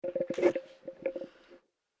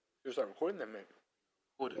Should start recording then, mate.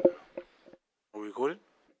 Recording. Are we recording?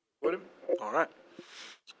 Recording? All right.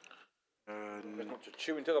 Not to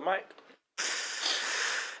chew into the mic.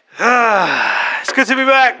 It's good to be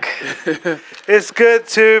back. It's good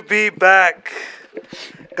to be back.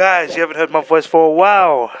 Guys, you haven't heard my voice for a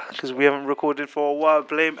while because we haven't recorded for a while.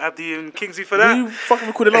 Blame Abdi and Kingsley for that. We fucking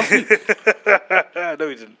recorded last week. No,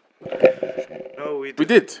 we didn't. No, we didn't. We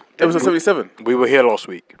did. Episode 77. We were here last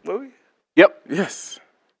week. Were we? Yep. Yes.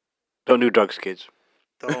 Don't do drugs, kids.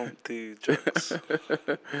 Don't do drugs.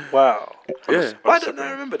 Wow. Yeah. Why don't I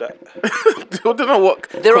remember that? I don't know what.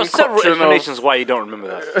 There are several concoction explanations why you don't remember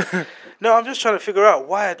that. No, I'm just trying to figure out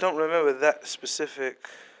why I don't remember that specific.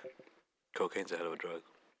 Cocaine's a hell of a drug.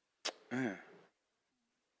 Yeah.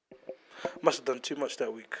 Must have done too much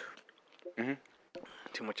that week.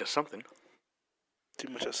 Too much of something. Too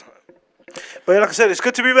much of something. But yeah, like I said, it's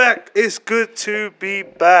good to be back. It's good to be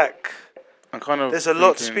back. I'm kind of. There's a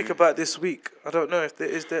lot to speak about this week. I don't know if there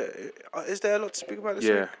is there a lot to speak about this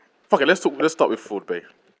week? Yeah. Fuck it. Let's start with Ford Bay.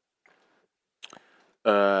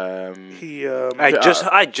 He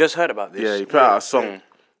I just heard about this. Yeah, he put out a song,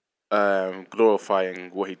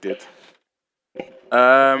 glorifying what he did.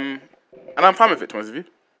 And I'm fine with it, to be honest with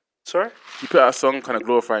you. Sorry? He put out a song kind of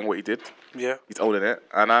glorifying what he did. Yeah. He's owning it,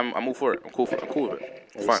 and I'm all for it. I'm cool with it.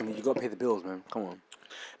 It's fine. Listen, you got to pay the bills, man. Come on.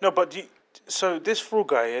 No, but so this Fool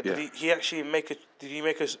guy, yeah, Yeah. did he actually make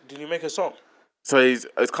a song? So it's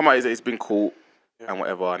come out. He's been caught and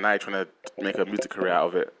whatever. And now he's trying to make a music career out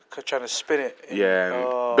of it. Trying to spin it. Yeah.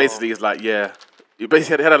 And basically, it's like He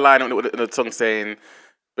basically had a line in the song saying,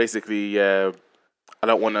 basically, I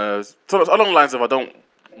don't want to. So along the lines of, I don't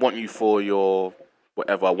want you for your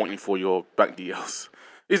whatever. I want you for your bank details.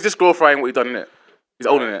 He's just glorifying what he done in it. He's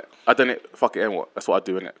owning it. I done it. Fuck it. And what? That's what I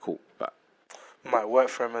do in it. Cool. But, Might work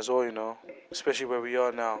for him as well, you know. Especially where we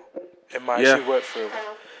are now. It might Yeah. actually work for him.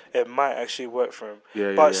 It might actually work for him.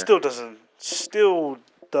 Yeah, But yeah. it still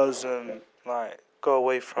doesn't like go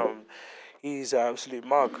away from he's an absolute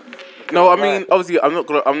mug. no, I cannot mean, lie. obviously, I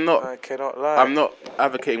cannot lie. I'm not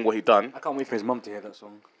advocating what he done. I can't wait for his mum to hear that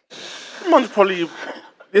song. Man's probably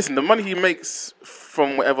listen. The money he makes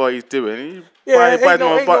from whatever he's doing, he Yeah, buys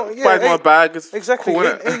my bag. It's Exactly. cool,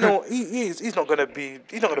 innit? He's not gonna pay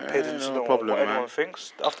attention to problem, what everyone man.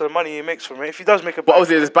 thinks after the money he makes from it. If he does make a But bag,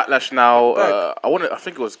 obviously, there's backlash now. Bag. I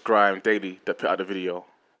think it was Grime Daily that put out the video,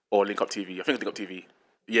 or Link Up TV. I think it was Link Up TV.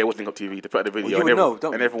 Yeah, it was Link Up TV. They put out the video, you would know,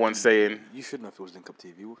 don't and you? everyone's saying. You should know if it was Link Up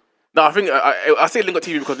TV. No, I think I say Link Up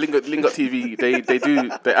TV because Link Up TV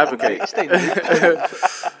they advocate.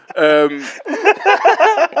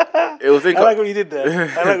 It was Link I Up. like what you did there.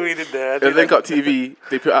 It was Link Up TV.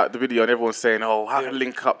 They put out the video and everyone's saying, "Oh, how can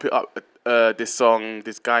Link Up put up this song?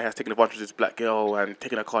 This guy has taken advantage of this black girl and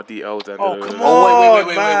taken her car details." And Oh, come Oh,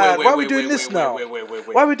 on, man. Why are we doing this now?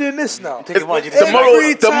 Why are we doing this now? Take advantage. The moral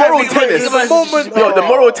Every time tennis. the moment- The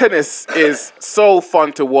moral tennis is so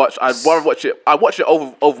fun to watch. I'd rather watch it. I watch it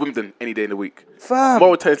over Wimbledon any day in the week. Fam.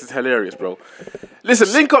 Moral tennis is hilarious, bro.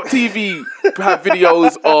 Listen, Link Up TV have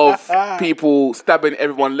videos of people stabbing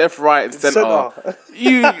everyone left, right, and center.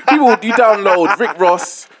 You download Rick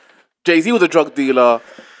Ross. Jay-Z was a drug dealer.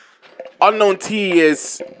 Unknown T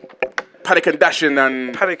is panic and dashing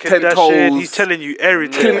and Panic and 10 Dashing, toes. he's telling you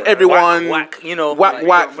everything. Killing everyone, Whack, you know. whack,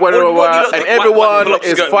 What whatever, do you look and like? everyone Whack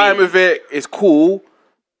is skirt fine mean? with it. It's cool,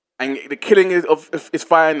 and the killing is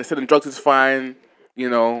fine. The selling drugs is fine. You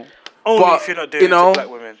know, Only but, if you're not doing you know, it to black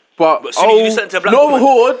women. But as soon as you do something to a black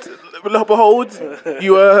lo behold,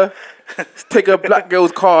 you take a black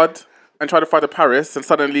girl's card and try to find a Paris, and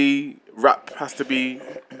suddenly rap has to be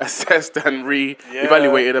assessed and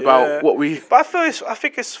re-evaluated about what we. But I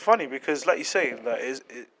think it's funny because, like you say, like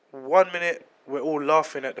 1 minute we're all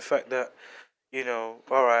laughing at the fact that, you know,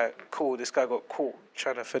 all right, cool, this guy got caught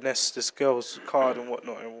trying to finesse this girl's card and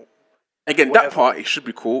whatnot. And Again, whatever. that part, it should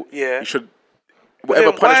be caught. Yeah. He should. But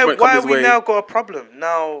Whatever then punishment why comes have his we way. now got a problem?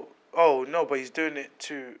 Now, oh no, but he's doing it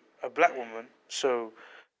to a black woman. So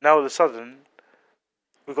now all of a sudden,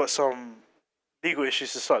 we've got some legal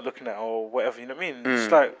issues to start looking at or whatever. You know what I mean?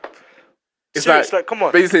 It's like, come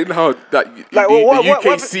on. Basically, no, that Like, the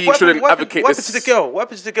UKC shouldn't advocate what this. happened to the girl? What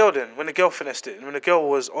happened to the girl then? When the girl finessed it? When the girl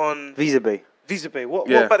was on Visa Bay. Visa Bay? What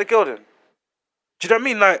Yeah. about the girl then? Do you know what I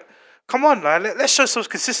mean? Like, come on, like, let's show some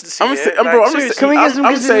consistency. I'm here. saying, Like, bro, I'm seriously. saying,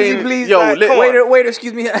 I'm saying, please? yo, Like, come on. Wait,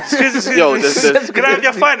 excuse me. Excuse me. Yo, Can I have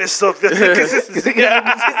your finest stuff? Consistency.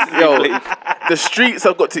 yo, the streets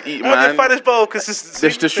have got to eat, I want your man. finest bowl of consistency.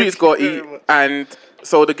 The streets got to eat, and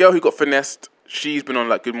so the girl who got finessed, she's been on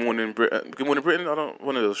like Good Morning Britain. Good Morning Britain. I don't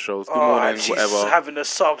one of those shows. Good Morning, and she's whatever. having a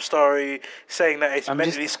sob story saying that it's I'm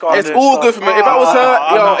mentally just- scarred. It's and all stuff. good for me. If I was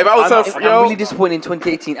her, if I was her, I'm really disappointed in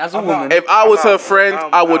 2018 as a woman. if I was I'm her out. friend,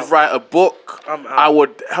 I'm I would out. write a book. I'm out. I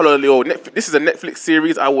would, hello, yo, this is a Netflix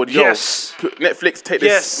series. I would, Yes. Netflix take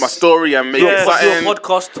Yes. my story and make Yes. it Your something.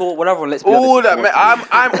 podcast tour, whatever. Let's be All honest. that, man.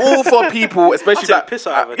 I'm all for people, especially I'll take like, the piss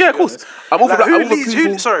out of her, yeah, to of be course. honest. I'm all for Like, like, who I'm all for leaves?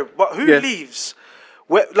 people. Sorry, but who Yeah. leaves?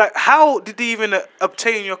 Where, like, how did they even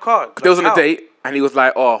obtain your card? They was on Like, a how? date and he was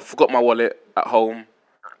like, "Oh, forgot my wallet at home.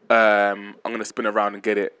 I'm gonna spin around and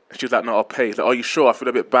get it." And she was like, "No, I'll pay." He's like, "Are you sure? I feel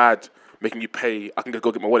a bit bad making you pay. I can just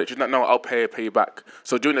go get my wallet." She's like, "No, I'll pay you back."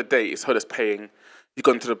 So during the date, it's her that's paying. You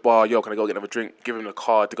go into the bar, yo, can I go get another drink? Give him the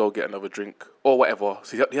card to go get another drink or whatever.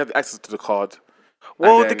 So he had access to the card.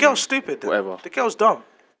 Well, And the then girl's stupid. Then. whatever. The girl's dumb.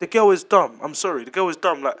 The girl is dumb. I'm sorry. The girl is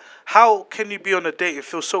dumb. Like, how can you be on a date and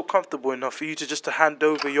feel so comfortable enough for you to just to hand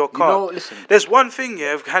over your card? know, listen. There's one thing,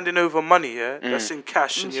 yeah, of handing over money, yeah, that's in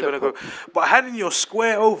cash, and you're gonna go. But handing your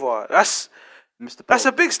square over, that's Mr. that's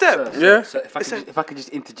a Pope. big step. Yeah. So if I could just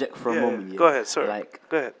interject for a Yeah, moment. Yeah, go ahead, sorry. Like,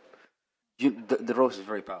 Go ahead. the roast is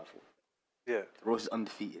very powerful. Yeah. The roast is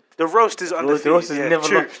undefeated. The roast is undefeated. The roast has yeah, never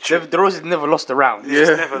true, lost. true. The roast has never lost a round. It's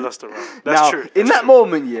never lost a round. That's now, true. in That's that true.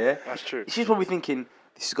 moment, yeah, That's true. she's probably thinking,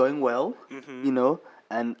 "This is going well, you know,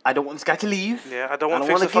 and I don't want this guy to leave. Yeah, I don't want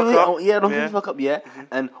things wanna to fuck give it- up. Yeah, I don't Yeah. want things to fuck up. Yeah,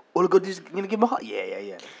 and all I got to do is gonna give him a heart.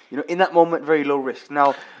 Yeah. You know, in that moment, very low risk.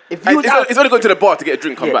 Now, if you was out, It's only going to the bar to get a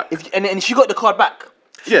drink, come yeah, back. and she got the card back.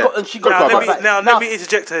 She Yeah. got the Now, card let me, back. now, let me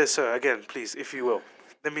interject here, sir, again, please, if you will.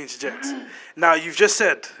 Let me interject. Now, you've just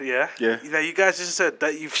said, yeah? Yeah. Now, you guys just said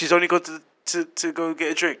that she's only got to go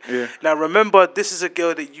get a drink. Yeah. Now, remember, this is a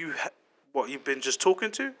girl that you've been just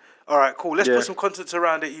talking to? All right, cool. Let's Yeah. put some context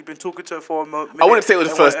around it. You've been talking to her for a minute. I wouldn't say it was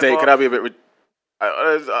the and first date. whatever. Could I be a bit?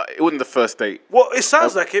 It wasn't the first date. Well, it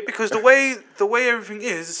sounds like it because the way everything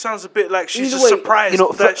is, it sounds a bit like she's Either just way, surprised you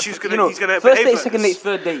know, that he's he's gonna first behave date, like second this. date,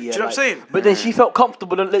 third date. Yeah, Do you know what I'm saying? But then she felt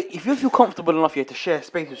comfortable. Like, if you feel comfortable enough, yeah, to share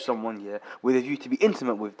space with someone, yeah, with a view to be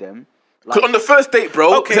intimate with them. Because on the first date,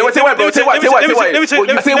 bro. Okay, Tell you what, bro. Tell you what. let me tell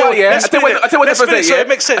you- I tell you what, yeah. let's I tell you what. spin it. I tell you what. The Let's first spin it date, so yeah. it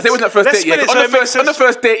makes sense. I tell you what. The first Let's date, yeah. spin it 'Cause so it makes on the sense.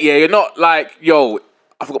 first date, yeah, you're not like, yo,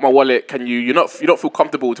 I forgot my wallet. Can you? You don't feel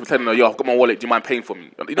comfortable to telling her, yo, I've got my wallet. Do you mind paying for me?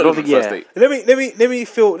 You don't do it on the first date. Let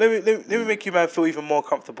me make you man feel even more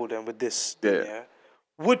comfortable then with this. Yeah. Thing, yeah.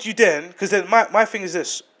 Would you then? Because then my thing is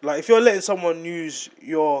this: like, if you're letting someone use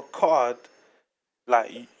your card,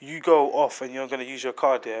 like you go off and you're gonna use your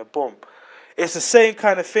card, yeah, boom. It's the same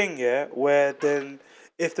kind of thing, yeah. Where then,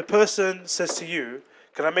 if the person says to you,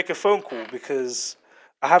 "Can I make a phone call because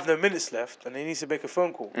I have no minutes left," and they need to make a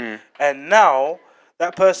phone call, and now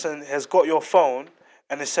that person has got your phone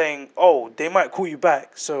and is saying, "Oh, they might call you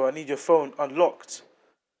back, so I need your phone unlocked,"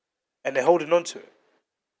 and they're holding on to it.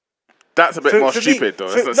 That's a bit more stupid, though.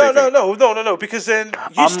 That's not the same thing. No, because then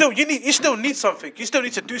you still need something. You still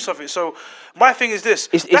need to do something. So my thing is this: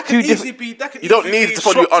 It's that too can easily be. That can You don't easily need be the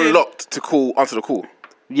phone you swapped in. unlocked to answer the call.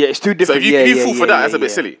 Yeah, it's too So different. if you fall for that, that's a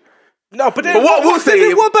bit silly. No, but then But what I will say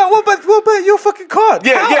is- what about your fucking card?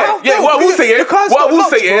 Yeah. What I will say is,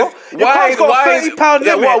 £30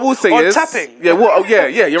 yeah, what I will say on is, tapping. yeah,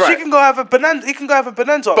 you're She right. can go have a bonanza. He can go have a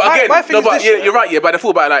bonanza. But again, my thing is this, you're right. Yeah, but I thought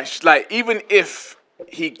about it, like even if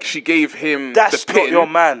she gave him That's the pin, not your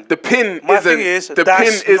man. The pin My isn't. thing is, the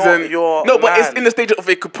that's pin not isn't. your No, but it's man. in the stage of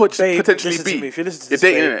it could potentially listen to be. me. If you listen to You're this,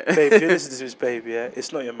 dating, babe, innit? babe, if you listen to this, babe, yeah,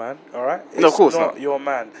 it's not your man. All right. No, of course it's not not. your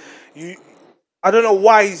man. I don't know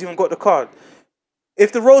why he's even got the card.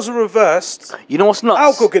 If the roles are reversed, You know what's nuts?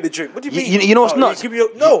 I'll go get the drink. What do you mean? You know what's Oh, nuts? Give me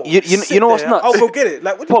no. You sit know what's there, nuts? I'll go get it.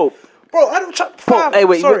 Like, what do you, Pope. bro, I don't chat. Pope, hey,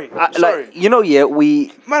 wait. sorry. Sorry. Like, you know, yeah,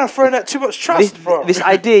 we Man, I'm throwing out too much trust, bro. this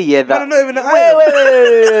idea, yeah, that Man, I'm not even an wait.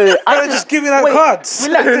 Man, I I'm just giving out cards.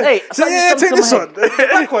 Relax, hey, So, something yeah, just take jumped this into one. my head.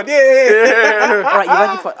 Black one. Yeah. Right, you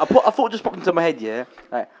identify. I thought just popped into my head, yeah.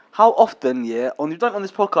 Like, how often, yeah, we've done it on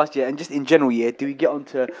this podcast, yeah, and just in general, yeah, do we get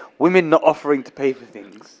onto women not offering to pay for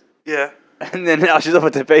things? Yeah. And then now she's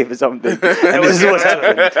offered to pay for something. And this is what's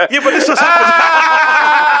happened. Yeah, but this was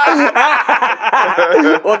happening.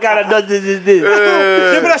 What kind of nonsense is this?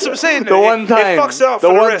 Yeah, but that's what I'm saying. The one time. It fucks it up The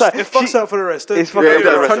for the one rest. time. It fucks up for the rest. It's Don't fucking get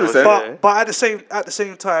me up wrong. for the rest. But at the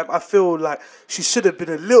same time, I feel like she should have been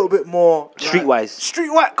a little bit more like, Streetwise.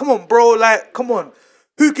 Streetwise. Come on, bro. Like, come on.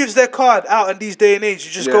 Who gives their card out in these day and age?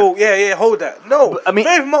 You just Yeah. go, yeah, hold that. No, But, I mean-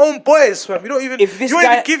 not even my own boys, fam. You don't even. If this you won't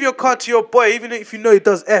guy- even give your card to your boy, even if you know he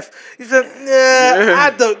does F. You say,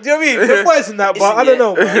 I don't. You know what I mean? The boys in that, but I don't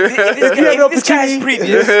know. Man. If you have the this guy's opportunity-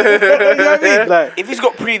 previous, you know what I mean? Like, if he's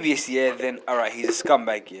got previous, yeah, then alright, he's a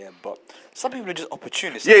scumbag, yeah. But some people are just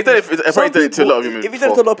opportunists. Yeah, he done it. I Some probably done it to a lot of people- women. If he's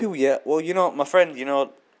done it to a lot of people, yeah. Well, you know, my friend, you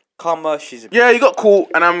know, Karma, she's a Yeah, he got caught,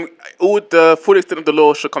 and all the full extent of the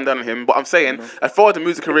law should come down on him. But I'm saying, as far as the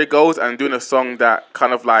music career goes, and doing a song that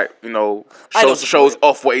kind of like I don't shows support it.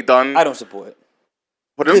 off what he done. I don't support it.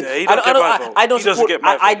 Pardon? Yeah, he don't get my vote. I don't He doesn't support. get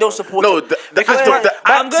my I vote, don't bro. support. No, it. my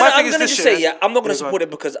I'm thing gonna is just this say, shit. yeah, I'm not gonna Yeah, go support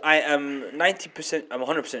it because I am 90%. I'm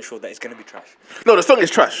 100% sure that it's gonna be trash. No, the song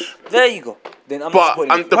is trash. There you go. Then I'm not But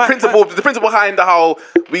supporting it. the principle behind how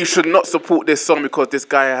we should not support this song because this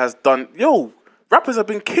guy has done. Rappers have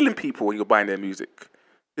been killing people when you're buying their music.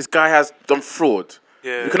 This guy has done fraud.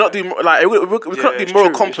 Yeah. We cannot do like we cannot do it's moral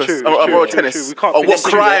true, compass it's true, or it's moral true, tennis it's true. We can't on pick what and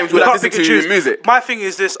choose. crimes We we can't listen pick and to choose. in music. My thing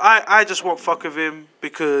is this: I just want fuck with him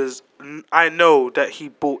because I know that he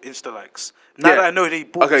bought Insta likes. Now Yeah. that I know that he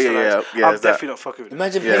bought Okay, Insta yeah, likes, yeah, I'm there's that. definitely not fucking with him.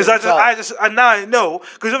 Imagine Yeah. Because playing and now I know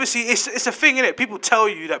because obviously it's a thing in it. People tell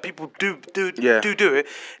you that people do Yeah. it.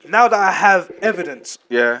 Now that I have evidence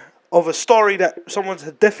Yeah. of a story that someone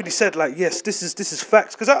had definitely said, like, yes, this is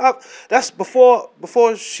facts. Because that's before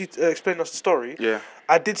she explained us the story. Yeah.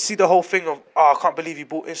 I did see the whole thing of, I can't believe he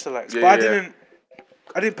bought Insta likes, Yeah, but yeah.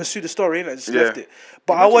 I didn't pursue the story, innit? I just Yeah. left it.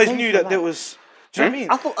 But I always knew that there was. Do you know what I mean?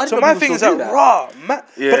 I thought- I didn't so know my people thing is still like, do that. raw, but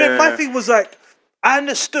then my Yeah. thing was like, I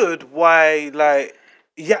understood why like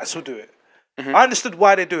Yats will do it. I understood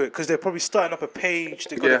why they do it because they're probably starting up a page.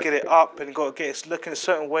 They got to Yeah. get it up and got to get it looking a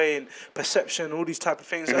certain way and perception, all these type of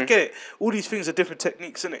things. I get it. All these things are different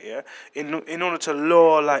techniques, in it. Yeah, in order to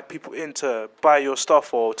lure like people in to buy your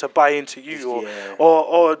stuff or to buy into you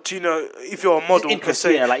or do you know if you're a model per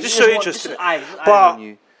se, just show interest in it. But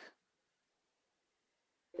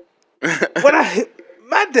when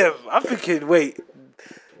madam, I'm thinking, wait,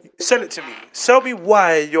 sell it to me. Sell me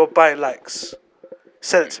why you're buying likes.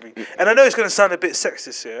 Sell it to me. And I know it's gonna sound a bit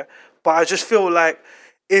sexist here, but I just feel like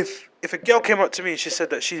if a girl came up to me and she said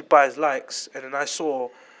that she buys likes, and then I saw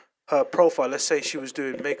her profile, let's say she was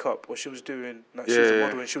doing makeup or she was doing like she was a Yeah.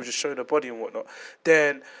 model and she was just showing her body and whatnot,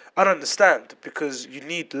 then I'd understand because you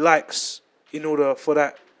need likes in order for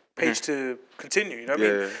that page to continue. You know what I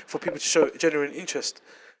mean? Yeah. For people to show genuine interest.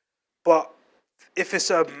 But if it's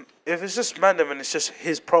just random and it's just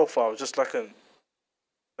his profile, just like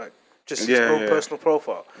his own personal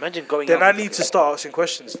profile, Imagine going. then out I with need a to start asking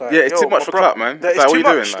questions. Like, Yeah, it's yo, too much my for bro, clout, man. that- Like, what are too you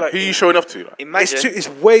doing? much, Like, like, who are you showing off to? Like? Imagine, it's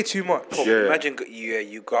way too much. Yeah. imagine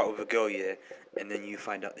you go out with a girl, yeah, and then you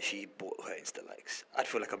find out that she bought her Insta likes. I'd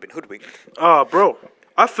feel like I've been hoodwinked. Bro,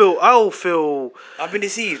 I'll feel. I've been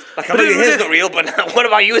deceived. Like I But know your then- hair's not real, but what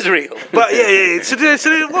about you is real? But yeah. So then,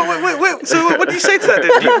 wait. So what do you say to that?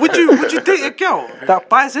 Then? Would you date a girl that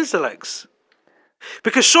buys Insta likes?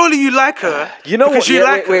 Because surely you like her. You know because what? You Yeah,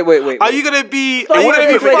 like wait. her. Are you gonna be? It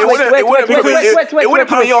wouldn't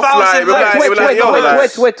put me off.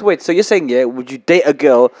 Like, Wait. So you're saying, yeah, would you date a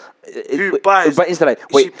girl Who buys- by Insta like? she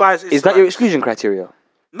Wait, buys is Insta that your likes? exclusion criteria?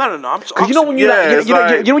 No. I'm just Because you know when you Yeah, like, it's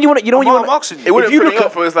like- you know when you want, I'm want. asking you. It wouldn't If you put me look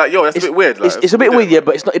off. It was like, yo, that's a bit weird. Like, It's a bit weird, yeah,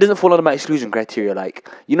 but it's not. It doesn't fall under my exclusion criteria. Like,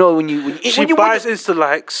 you know, when you buys Insta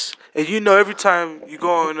likes, and you know every time you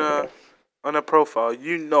go on a profile,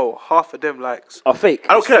 you know half of them likes. are fake.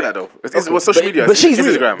 I don't care that though. It's well, social media. but she's it's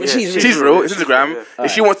real. Instagram. But she's she's real. real. It's She's Instagram. real, yeah.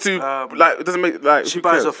 If she wants to, Alright. it doesn't make like. She who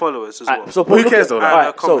buys cares? her followers as well. So Who cares though? And Like, her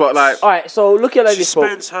Alright, so- comments. but like, All right, so look at like She this. bro.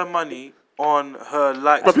 spends her money on her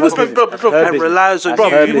likes. Bro, people spend, bro, Her and business. relies on That's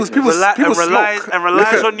you. her people business. people relies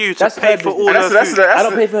smoke. on you to That's pay her for all business. her That's food. that's I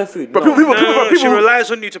don't pay for her food. But no. people She people. relies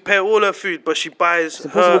on you to pay all her food, but she buys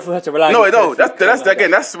Impossible her. for her to rely. No, on no, that's again.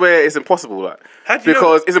 That's where it's impossible. Like, How do you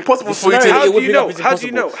because it's impossible for you scenario- to. How it would do you be know? like it's How do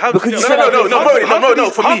you know? impossible. How Because do you know? said No, no, that- no,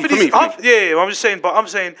 for me. Yeah, I'm just saying. But I'm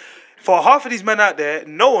saying, for half of these men out there,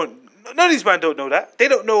 none of these men don't know that. They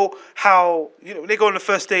don't know how. When they go on the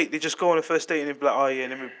first date, they just go on the first date and they be like, oh yeah,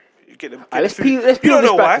 let me get them. Let's food. peel You this don't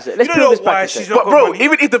know why. back a sec. Let's You peel don't this know back why a sec. she's not But got bro, money.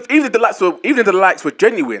 even if the likes were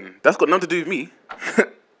genuine, that's got nothing to do with me.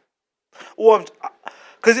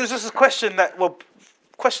 Because it was just a question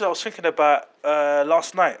I was thinking about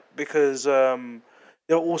last night because they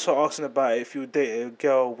were also asking about if you would date a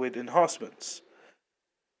girl with enhancements,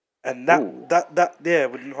 and that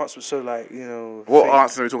with enhancements. So like What fake,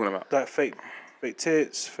 answer are we talking about? like fake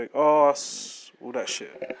tits, fake ass, all that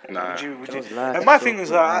shit. Nah. Would you? Just like And my to thing is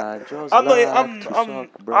suck like, breast. I'm not. Just I'm. like to I'm. suck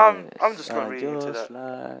I'm. breast. I'm just not really into Just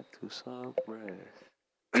that. like to suck breast.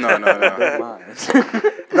 No.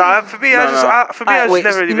 Nah, for me, I just Wait,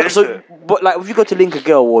 never really you know, been so, into it. but like, if you go to link a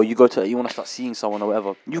girl or you want to start seeing someone or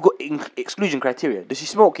whatever, you've got exclusion criteria. Does she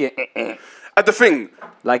smoke? Yeah. At the thing,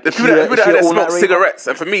 Like, the is people she a- that is she an all-night smoke raver? cigarettes,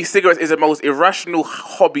 and for me, cigarettes is the most irrational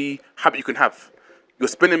habit you can have. You're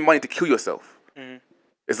spending money to kill yourself.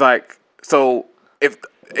 It's like, so if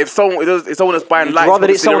someone is buying Would you lights rather for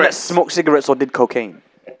date someone that cigarettes, smoked cigarettes or did cocaine?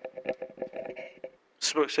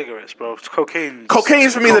 smoke cigarettes, bro. Cocaine. Cocaine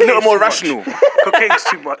for me is a little more rational. Cocaine is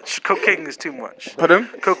too much. Cocaine is too much. Pardon?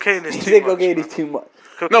 Cocaine is He too said much. cocaine bro. is too much.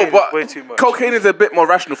 No, Cocaine but is way too much. cocaine is a bit more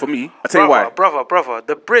rational for me. I tell you why. Brother.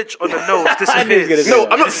 The bridge on the nose I knew he was gonna disappears. say No,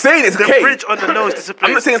 that. I'm not saying it's The okay. bridge on the nose disappears.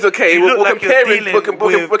 I'm not saying it's okay. You We're look like you're comparing. dealing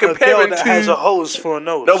We're with comparing a girl that two. has a hose for a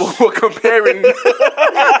nose. No, but we're comparing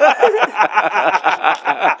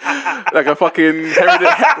like a fucking Henry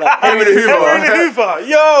the Henry Hoover. Hoover,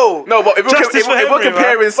 yo. No, but if Justice for we're Henry,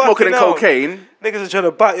 comparing man. smoking and Fucking hell. cocaine, Niggas are trying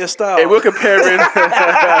to bite your style. if we're comparing,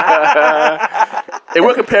 if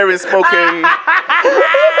we're comparing smoking,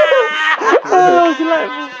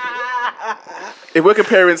 if we're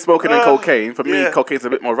comparing smoking and cocaine, for me, yeah. cocaine's a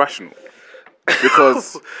bit more rational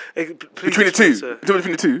because Hey, between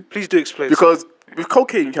the two, Please do explain. because with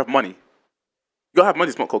cocaine you have money. You gotta have money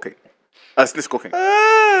to smoke cocaine. Sniff cocaine.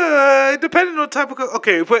 Depending on type of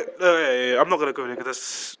okay, but I'm not gonna go there because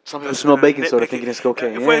that's Some people smell baking soda nitpicking. thinking it's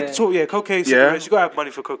cocaine. If Yeah. we're talking, cocaine, cigarettes, you gotta have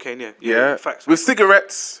money for cocaine. Yeah, facts. With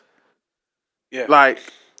cigarettes, Yeah, like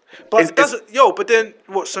but it's- doesn't but then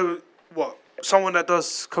what? So what? Someone that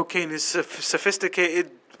does cocaine is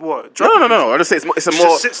sophisticated. What? Drug no. I just say it's a Just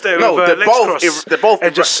more. sits there no, with, they're legs both. crossed They're both.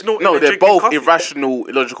 and just snorting no, and they're drinking both coffee. irrational,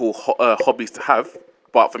 illogical hobbies to have.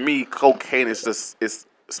 But for me, cocaine is just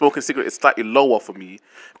smoking cigarette is slightly lower for me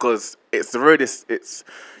because it's the road. It's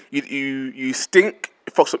you stink.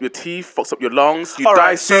 It fucks up your teeth. Fucks up your lungs. You All die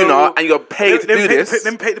right, sooner, so and you're paid to do this.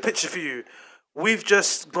 Let me paint the picture for you. We've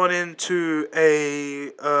just gone into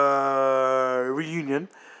a reunion.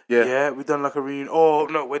 Yeah. We've done like a reunion. Oh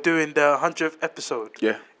no, we're doing the 100th episode.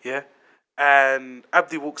 Yeah. Yeah. And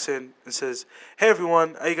Abdi walks in and says, "Hey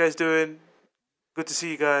everyone, how you guys doing? Good to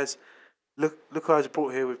see you guys. Look who I just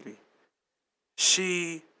brought here with me.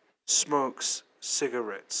 She smokes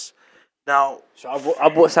cigarettes. Now, So I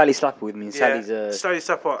brought Sally Slapper with me, and yeah, Sally's Sally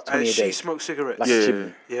Sapper, 20 and a she day. smokes cigarettes. like Yeah. a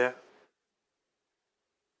chimney. Yeah.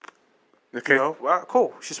 Okay. You know, well,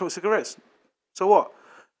 cool. She smokes cigarettes. So what?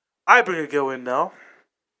 I bring a girl in now. What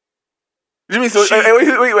do you mean? So She-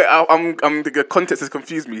 wait. The context has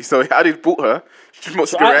confused me. So I did bought her. She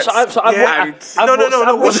smokes cigarettes. I Yeah.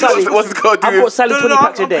 bought What's Sally. it got to I do? bought Sally 20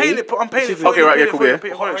 packs a day. I'm paying it. Okay, right, yeah, cool,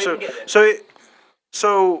 yeah.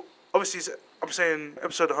 So obviously, I'm saying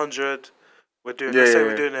episode 100. We're doing. Yeah, let's say yeah,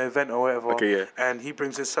 we're yeah. doing an event or whatever. Okay, yeah. Mm-hmm. And he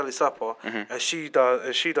brings in Sally Sapper, and she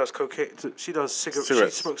does cocaine. She does cigarettes. She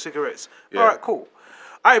Cigarettes. smokes cigarettes. Yeah. All right, cool.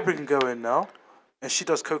 I bring a girl in now, and she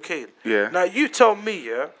does cocaine. Yeah. Now you tell me,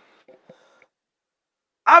 yeah.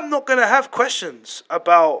 I'm not gonna have questions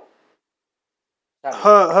about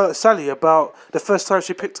her Sally about the first time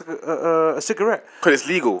she picked a cigarette. Because it's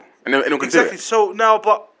legal, and anyone can Exactly. do it. So now,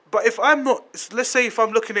 but if I'm not, let's say if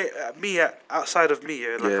I'm looking at me outside of me,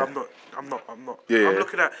 yeah, like Yeah. I'm not. Yeah, I'm yeah.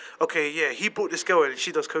 looking at he brought this girl in and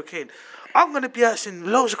she does cocaine. I'm gonna be asking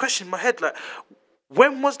loads of questions in my head, like,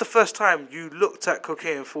 when was the first time you looked at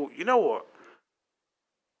cocaine and thought, you know what,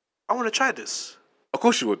 I want to try this? Of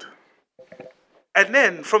course you would. And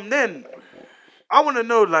then from then, I want to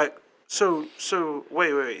know like, so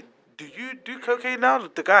wait, do you do cocaine now,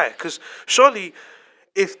 the guy? Because surely,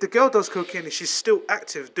 if the girl does cocaine and she's still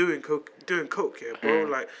active doing coke, yeah, bro,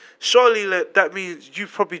 like surely that means you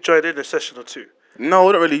probably joined in a session or two.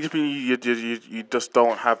 No, not really. Just mean you just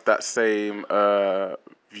don't have that same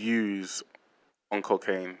views on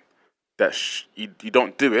cocaine. That you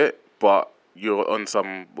don't do it, but you're on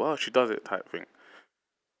some she does it type thing.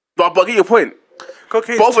 But I get your point.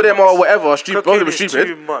 Cocaine. Both of them are whatever. Stupid. Both of them are Cocaine is stupid.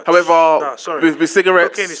 too much. However, Nah, sorry. with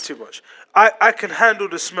cigarettes, Cocaine is too much. I can handle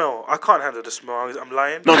the smell. I can't handle the smell. I'm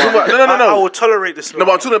lying. No, I'm talking about- no. I will tolerate the smell. No,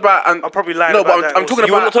 but I'm talking about. I'm probably lying No, about but that I'm also. talking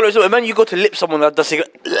You want to about. tolerate something, man? You go to lip someone that does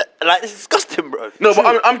cigarette. Like, it's disgusting, bro. No,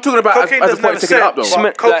 but I'm talking about Cocaine as a doesn't point have of taking it up though. scent.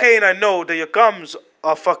 But cocaine, I know that your gums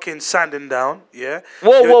are fucking sanding down. Yeah.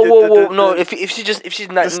 Whoa. No, if she's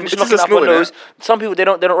not Just- knocking just up her snorting it. nose, some people they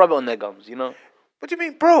don't rub it on their gums, you know. What do you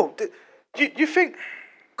mean, bro? You think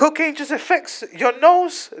cocaine just affects your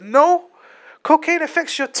nose? No. Cocaine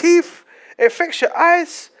affects your teeth. It affects your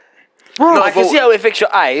eyes. Bro, No, I can but- see how it affects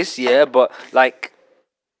your eyes, yeah, but like,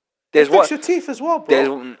 there's It affects what your teeth as well,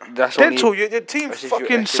 bro. that's Dental, only. your teeth That's if fucking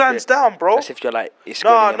that's if sands you're- down, bro. That's if you're like, it's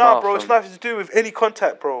going in your Nah, mouth, bro. It's fam. nothing to do with any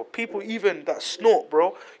contact, bro. People even that snort,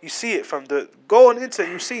 bro. You see it from go on into it.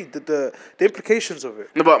 You see the implications of it.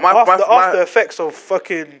 No, but my after effects of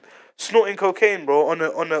fucking snorting cocaine, bro,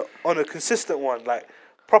 on a consistent one, like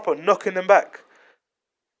proper knocking them back.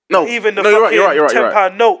 no, Even the no, fucking you're right.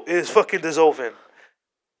 £10 note is fucking dissolving.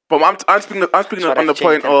 But I'm speaking I'd on the have to change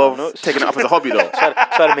point 10 of notes. taking it up as a hobby, though.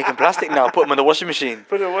 Started making plastic now. Put them in the washing machine.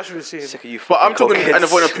 Put it in the washing machine. Sick of you. But I'm fucking talking on the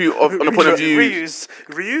point of view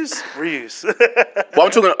Reuse. But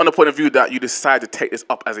I'm talking on the point of view that you decide to take this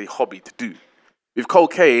up as a hobby to do. With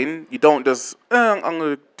cocaine, you don't just I'm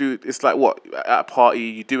gonna do it. It's like what at a party,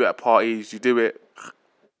 you do it at parties, you do it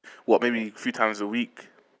maybe a few times a week,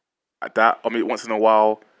 at that, or maybe once in a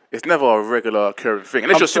while. It's never a regular occurring thing.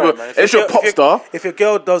 Unless you're a pop star. If your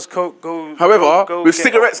girl does coke, go. However, go with get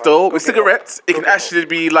cigarettes up, man. though, Go with get cigarettes, up. it Go can get up. actually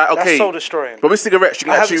be like That's okay. soul destroying. But with cigarettes, you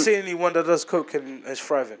can I actually. haven't seen anyone that does coke and is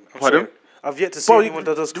thriving. I'm Pardon? sorry. I've yet to see Bro, anyone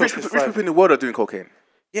that does coke rich and is people thriving. in the world are doing cocaine.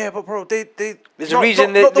 Yeah, but bro, they There's a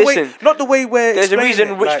reason that- listen, not the way we're there's a explaining reason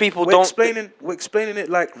it, rich like, people we're don't- explaining it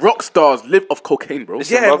like Rock stars live off cocaine, bro.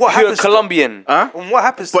 Listen, Yeah, bro, what pure happens to- Colombian. Huh? and what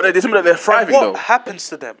happens to But them? they tell me that they're And thriving what though. happens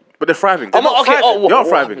to them? But they're thriving. I'm not okay. thriving. You're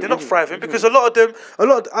thriving. They're not thriving because a lot of them,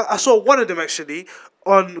 I saw one of them actually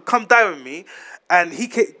on Come Down With Me, and he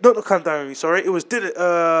came, not Come Down With Me, sorry, it was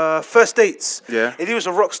First Dates. Yeah. And he was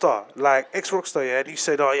a rock star, like ex-rock star, yeah, and he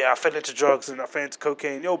said, oh yeah, I fell into drugs and I fell into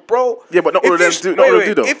cocaine. Yo, bro. Yeah, but not all if of them you- do- not all of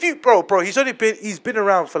them do, though. If you, bro, he's been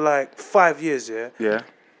around for like 5 years, yeah? Yeah.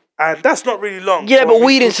 And that's not really long. Yeah, for but me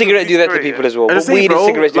weed to- and cigarette do that to career, people yeah. as well. And But the weed same, bro, and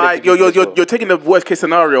cigarettes do that to like people as well. you're taking the worst case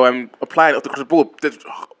scenario and applying it across the board. There's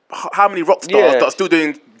how many rock stars Yeah. that are still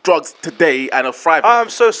doing drugs today and are thriving? I'm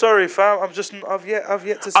so sorry, fam. I've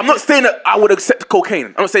yet to see I'm not it. saying that I would accept cocaine.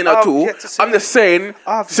 I'm not saying that at I've all. yet to see I'm just saying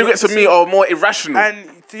I've cigarettes yet for to me see are more irrational.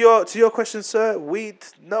 And to your question, sir, weed,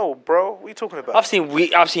 no, bro. What are you talking about? I've seen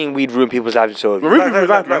weed ruin people's lives. So We're ruining people's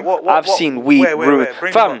lives, man. what- seen weed where, ruin.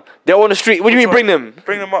 Bring them Fam, up. they're on the street. What do you mean Which bring ones? them?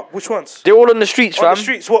 Bring them up. Which ones? They're all on the streets, On fam. the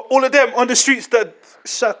streets. What? All of them on the streets that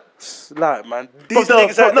shut. Like, man. These Bro,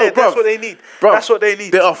 niggas out there, that's what they need. Bro, That's what they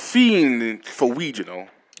need. They are fiending for weed, you know.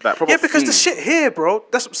 Like, proper Yeah, because the fiends. shit here, bro.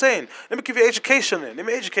 That's what I'm saying. Let me give you education then. Let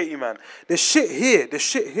me educate you, man. The shit here.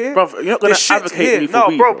 Bruv, you're not gonna the shit advocate here. me for No,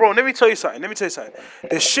 weed, bro. bro. Let me tell you something.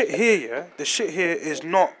 The shit here, yeah. The shit here is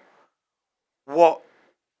not what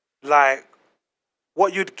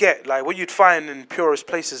you'd get, like what you'd find in purest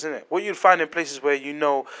places, innit? What you'd find in places where you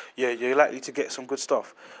know, yeah, you're likely to get some good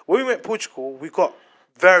stuff. When we went to Portugal, we got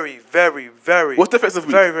very, very, very. What's the effects of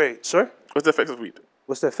weed? Very, very. Sorry. What's the effects of weed?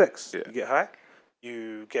 What's the effects? Yeah. You get high,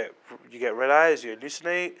 you get red eyes, you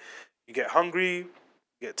hallucinate, you get hungry, you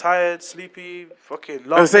get tired, sleepy, fucking.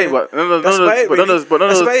 I'm saying, but That's about it, really.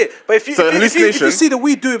 That's about it. But if you see the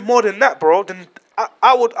weed doing more than that, bro, then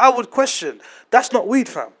I would question. That's not weed,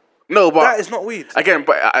 fam. No, but That is not weed. again,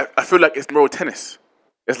 but I feel like it's moral tennis.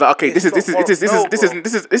 It's like okay, this is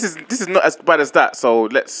not as bad as that. So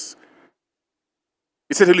let's.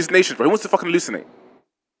 You said hallucinations, bro. Who wants to fucking hallucinate?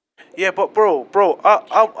 Yeah, but bro,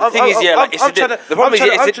 The thing is, yeah, like, the problem is,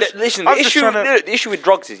 the issue with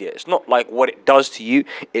drugs is, yeah, it's not like what it does to you.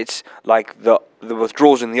 It's like the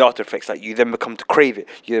withdrawals and the after effects. Like you then become to crave it,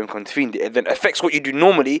 you then become to fiend it. It then affects what you do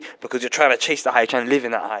normally because you're trying to chase the high, you're trying to live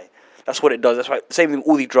in that high. That's what it does. That's why same thing with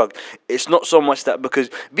all these drugs. It's not so much that because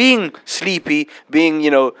being sleepy, being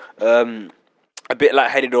a bit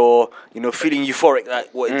lightheaded or feeling euphoric, like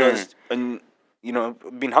what it does, and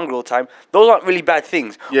being hungry all the time, those aren't really bad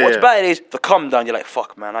things. Yeah, What's yeah. bad is the calm down. You're like,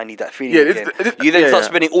 fuck, man, I need that feeling Yeah, again. You then start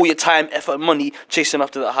spending all your time, effort, and money chasing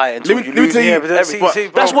after that high until Let me you tell lose you- Yeah, but that's, everything. see,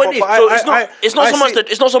 bro, That's what it is. but So I it's not so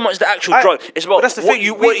much see- the actual drug. It's about But that's the what thing.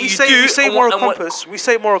 you we do. say and moral what- and what- compass. We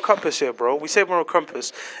say moral compass here, bro. We say moral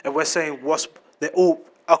compass, and we're saying they're all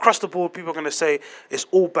across the board. People are gonna say it's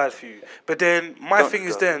all bad for you. But then my thing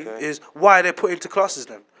is is why are they put into classes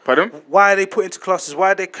then? Pardon? Why are they put into classes?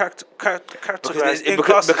 Why are they categorized in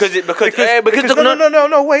classes? Because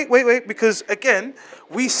No. Wait. Because again,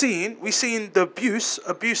 we seen the abuse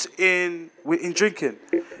in drinking.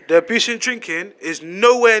 The abuse in drinking is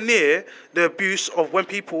nowhere near the abuse of when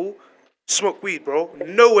people smoke weed, bro.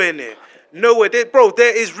 Nowhere near. Nowhere.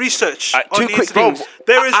 There is research on two the quick internet. things.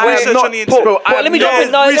 There is I am research not- on the internet. bro, let me There jump is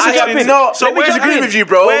in. No, let me research jump on the in. internet. So where I you disagree at? with you,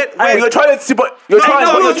 bro. Where- You're trying to, but No,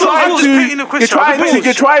 I was painting a question. I was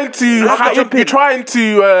you're trying to I'm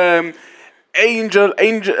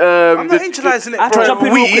not angelizing it, bro. jump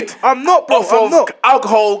in real weed. quick. I'm not, bro. Off I'm of not.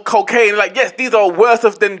 alcohol, cocaine. Like yes, these are worse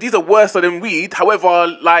than weed. However,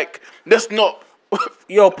 like let's not.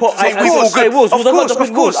 Yo, Pop, Of course, hey, Wolves, of course,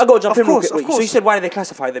 of course, I got to jump in real of quick. Wait, course. so you said why do they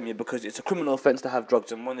classify them here? Because it's a criminal offence to have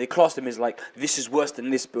drugs, and when they class them as like this is worse than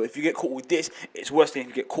this, but if you get caught with this, it's worse than if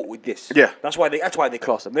you get caught with this. Yeah. that's why they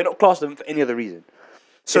class them. They don't class them for any other reason.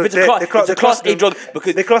 So If it's a class A drug,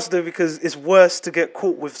 because they class it because it's worse to get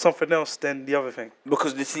caught with something else than the other thing.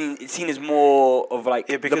 because it's seen as more of like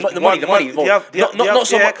Because the money involved. Not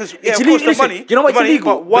so much. because It's of illegal. course the Listen, money. do you know why the it's money,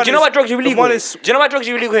 illegal? but But do you know why is- drugs are the illegal? one Do is- you know why drugs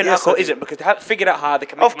are illegal and Yes, alcohol I do. isn't? Because they haven't figured out how they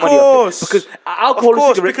can make Of money off course. it. Because Of alcohol and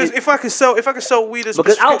course, cigarettes. because if I can sell weed as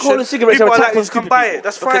Because alcohol prescription, and cigarettes people are a are tax likely on to come stupid buy people. it.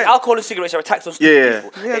 That's Because fine. alcohol and cigarettes are a tax on stupid Yeah.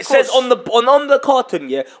 people. Yeah, It of says course. on the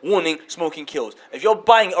carton, warning, smoking kills. If you're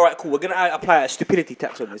buying, all right, cool, we're gonna apply a stupidity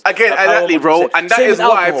tax on this. Again, Of how exactly, much bro, percent. and that Same is with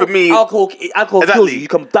why, alcohol. for me- alcohol kills Exactly. you. You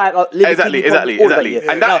can die, liver, Exactly, kidney exactly, problems, all of that, exactly.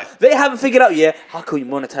 yeah. And Now, that- they haven't figured out yet how can we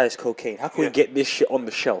monetize cocaine? How can we Yeah. get this shit on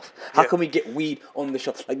the shelf? How Yeah. can we get weed on the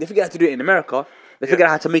shelf? Like they figured out how to do it in America. They figured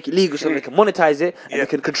out how to make it legal so they can monetize it and Yeah. they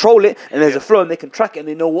can control it and there's a flow and they can track it and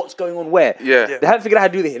they know what's going on where. Yeah. Yeah. They haven't figured out how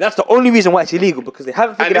to do this. That's the only reason why it's illegal because they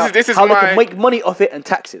haven't figured out this is how they my- can make money off it and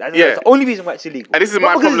tax it. That's Yeah. the only reason why it's illegal. And this is Not my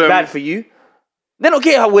because problem. It's bad for you. They don't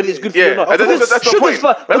care whether it's good for you Yeah, or not. that's Because the sugar's point.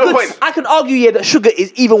 fun. That's the Because point. I can argue that sugar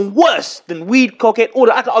is even worse than weed, cocaine, all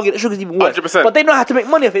that. I can argue that sugar is even worse. 100%. But they know how to make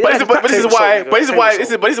money off it. They But know this, how to but this is tax it. why. Take But this is why. yourself.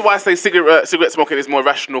 This is. But this is why I say cigarette smoking is more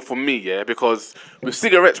rational for me. Yeah, because with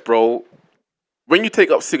cigarettes, bro, when you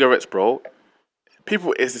take up cigarettes, bro,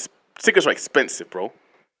 cigarettes are expensive, bro.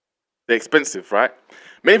 They're expensive, right?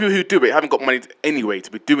 Many people who do it haven't got money anyway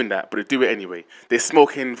to be doing that, but they do it anyway. They're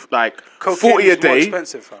smoking like Cocaine 40 a is more day.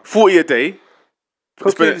 expensive, fam. 40 a day.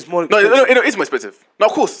 Cocaine is more No, expensive. it is more expensive. No,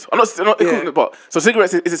 of course. I'm not Yeah. but so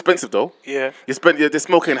cigarettes is expensive though. Yeah. They're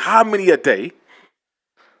smoking how many a day?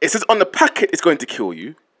 It says on the packet it's going to kill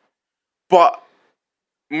you, but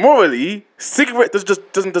morally, cigarette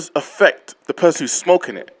doesn't just affect the person who's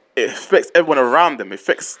smoking it. It affects everyone around them. It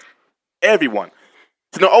affects everyone.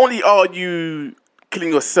 So not only are you killing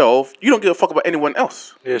yourself, you don't give a fuck about anyone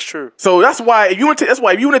else. Yeah, it's true. So that's why if you want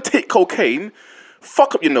to take cocaine,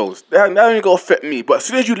 fuck up your nose. That ain't gonna affect me. But as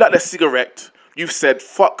soon as you light that cigarette, you've said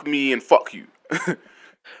fuck me and fuck you.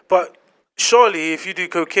 But surely, if you do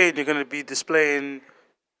cocaine, you're gonna be displaying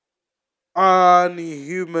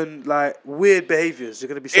unhuman, like weird behaviors. You're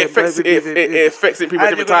gonna be saying It affects people at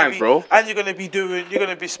different times, bro. And you're gonna be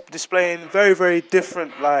displaying very, very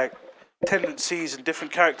different like tendencies and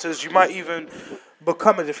different characters. You might even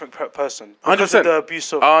become a different person because of 100%. the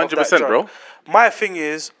abuse of 100%, that drug. bro. My thing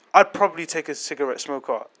is, I'd probably take a cigarette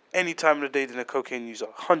smoker any time of the day than a cocaine user,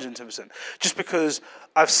 110%. Just because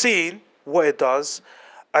I've seen what it does,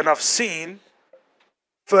 and I've seen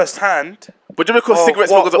firsthand. But just because cigarette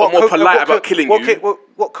smokers are more polite about killing you,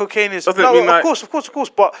 what cocaine is? doesn't No, mean of like- course.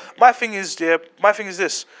 But my thing is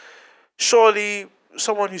this: surely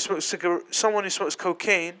someone who smokes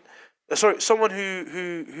cocaine, someone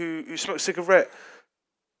who smokes cigarette,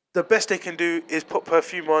 the best they can do is put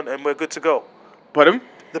perfume on and we're good to go. pardon?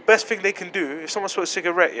 The best thing they can do, if someone smokes a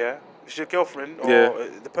cigarette, if it's your girlfriend or Yeah.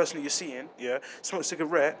 the person that you're seeing, smokes a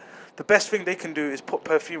cigarette, the best thing they can do is put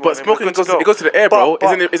perfume on. But and smoking we're good goes to the air, bro. It's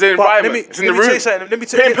in the but environment. It's in the let me tell room. you something. Let me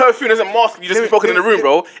tell Putting you. perfume doesn't mask you just smoking in the room,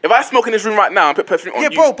 bro. If I smoke in this room right now and put perfume on, Yeah,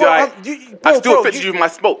 you bro, die. I still bro, affect you with my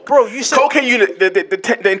smoke. Bro, you said- cocaine unit.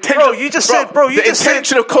 The intention. Bro, you just said- bro, you the just said-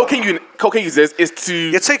 intention of cocaine users is to.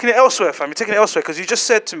 You're taking it elsewhere, fam. You're taking it elsewhere because you just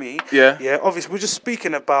said to me. Yeah. Yeah. Obviously, we're just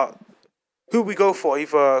speaking about who we go for.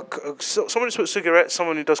 Either someone who smokes cigarette,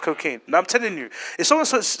 someone who does cocaine. Now I'm telling you, if someone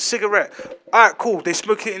smokes cigarette, alright, cool, they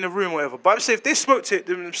smoke it in the room, or whatever. But I'm saying if they smoked it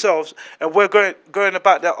themselves and we're going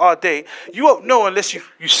about that our day, you won't know unless you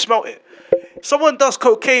smelt it. Someone does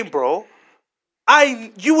cocaine, bro.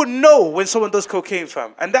 You would know when someone does cocaine,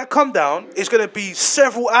 fam, and that come down is gonna be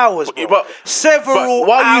several hours, bro.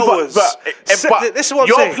 Several hours. This is what I'm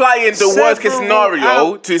you're saying. applying the worst case Several scenario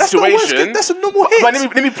hours. to the That's not worst situation. case, that's a normal hit. But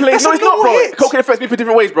let me play. That's No, a it's not, normal bro. hit. Cocaine affects people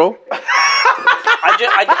different ways, bro.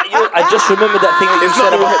 I just remembered that thing that you It's said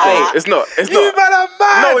not, about bro. It's not. It's You not. man are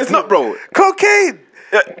mad. No, it's not, bro. Cocaine.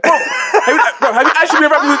 Have you actually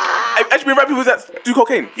been around people who that do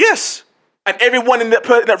cocaine? Yes. And everyone in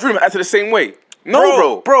that room acted the same way.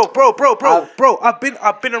 No, bro. Bro. I've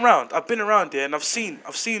been around there, and I've seen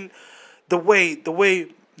the way.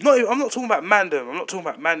 No, I'm not talking about mandem. I'm not talking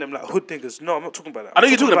about mandem like hood niggas. No, I'm not talking about that. I know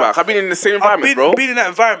you're talking about. I've been in the same environment, bro. I've been in that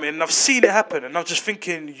environment, and I've seen it happen, and I'm just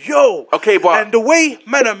thinking, yo. Okay, but- and the way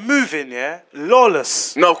men are moving,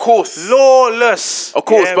 lawless. No, of course. Lawless. Of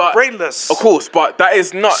course, but brainless. Of course, but that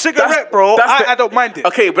is not Cigarette, bro. I don't mind it.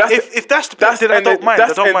 Okay, but if that's the best, then I don't mind. I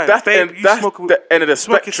don't mind. That's Babe, you that's smoke the end of the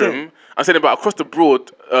smoke your spectrum. thing. I'm saying about across the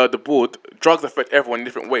board, drugs affect everyone in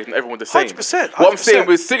different ways, and everyone's the same. 100%, What I'm saying 100%.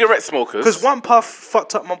 with cigarette smokers, Because one puff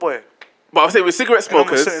fucked up my boy. but I'm saying with cigarette And almost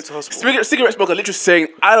smokers, sent him to hospital. cigarette smoker literally saying,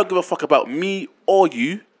 I don't give a fuck about me or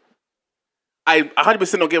you. I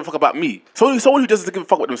 100% don't give a fuck about me. Someone who doesn't give a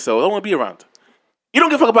fuck about themselves, I don't want to be around. You don't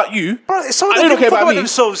give a fuck about you. Bro, it's someone I that don't care give a fuck about about me.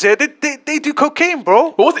 themselves, yeah. They do cocaine,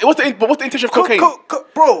 bro. But what's the intention of cocaine?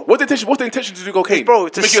 Bro. What's the intention to do cocaine? Bro,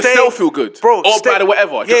 to make yourself feel good, bro, or bad or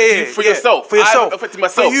whatever. For yourself. For yourself. I'm affecting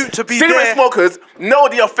myself. For you to be Cigarette there. smokers know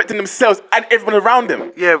they're affecting themselves and everyone around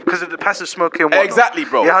them. Yeah, because of the passive smoking and whatnot. Exactly,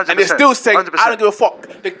 bro. Yeah, 100%. And they're still saying, 100%. I don't give a fuck.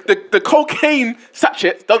 The cocaine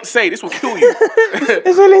sachets don't say this will kill you.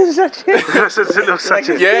 It's a little sachet. It's a little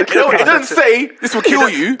sachet. Yeah, it doesn't say this will kill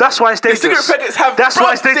you. That's why it's dangerous. The cigarette packets have. That's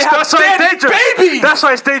why it's dangerous. That's why it's dangerous. Babies. That's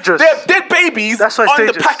why it's dangerous. They're dead babies That's why it's on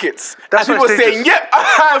dangerous. the packets. That's and why people it's are saying, dangerous. yep, I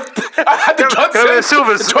have the Johnson.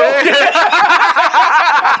 Silvers. Yeah,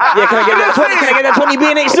 can I get that 20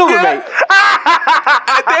 B&H silver, mate?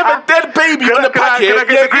 They have a dead baby on the packet. Can I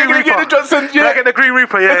get the Green Get Reaper? the Johnson. Can I get the Green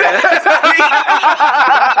Reaper? Yeah. That's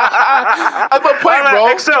my point, bro.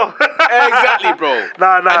 Excel. Exactly, bro.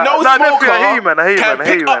 Nah. And no Nah, smoker I hear you, man. I hear you, can man. I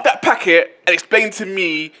hear pick you, up man. that packet and explain to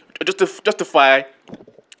me, just to justify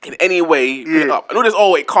in any way, pick it Yeah. up. I know this,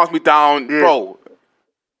 it calms me down, Yeah. bro.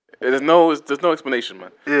 There's no explanation,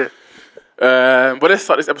 man. Yeah. But let's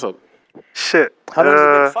start this episode. Shit. How long has it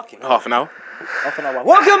been? Fucking Half an hour. half an hour.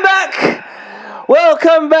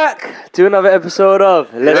 Welcome back to another episode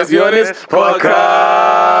of Let's Be Honest Podcast.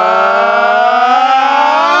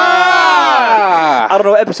 I don't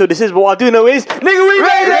know what episode this is, but what I do know is, nigga, we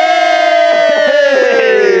made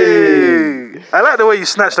it! I like the way you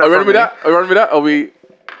snatched that. Are you from running with that? Are we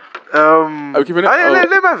keeping it? Let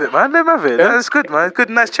him have it, man. Let him have it. Yeah? That's good, man. Good,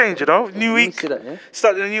 nice change, you know. New week. See that, yeah?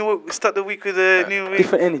 Start the week with a new week.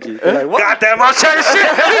 Different energy. Like, what? Goddamn, I'm trying to shit.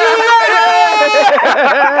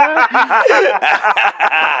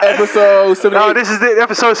 Episode 78. No, this is it.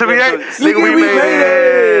 Episode 78. Nigga, we made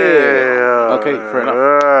it. Okay, fair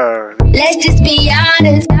enough. Let's just be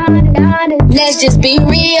honest. Let's just be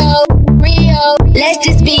real. Let's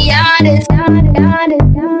just be honest.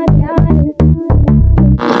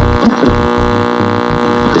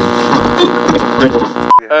 We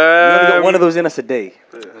only got one of those in us a day.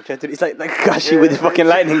 It's like Kashi with his fucking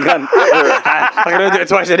lightning gun. I can only do it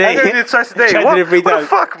twice a day. I don't do it twice a day. Try to What? do it 3 What the times.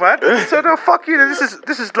 fuck, man? So no, fuck you.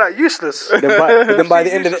 This is like useless. Then by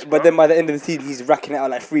the end of the season, he's racking it out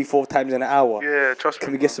like 3-4 times in an hour. Yeah, trust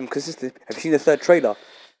Can me. we get some consistency? Have you seen the third trailer?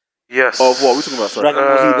 Yes. Of what? We're talking about, sorry.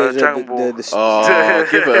 Dragon Ball Z, Dragon Ball. Oh,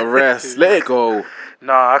 give it a rest. Let it go.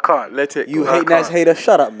 Nah, I can't. Let it You go. hate nice hater,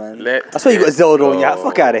 shut up, man. Let I swear you got it Zelda on your hat. go.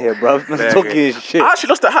 Fuck out of here, bro. Let Talking it- his shit. I actually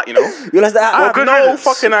lost the hat, you know. You realize that? I have Good no riddance.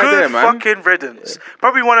 fucking idea, Good man. fucking riddance.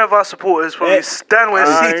 Probably one of our supporters probably stand where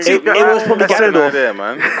I CT. it was probably no fucking Ganondorf. idea,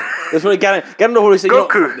 man. That's what Ganondorf always said.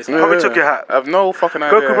 Goku probably took your hat. I have no fucking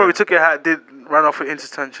idea. Goku probably took your hat. Did run off with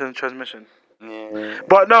intertension transmission.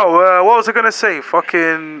 But no, what was I gonna say?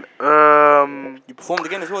 Fucking You performed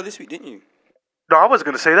again as well this week, didn't you? no, I wasn't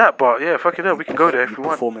gonna say that. But yeah, fuck it up. We can go there if we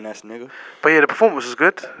want. Performing ass nigga. But yeah, the performance was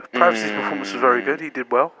good. Privacy's performance was very good. He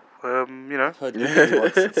did well. You know, Heard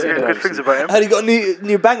good things yeah, good things about him. I heard he got a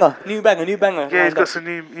new banger. Yeah, he's lined got up. some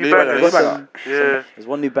new New banger, bangers. new banger. Yeah, There's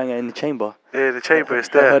one new banger in the chamber. yeah, the chamber is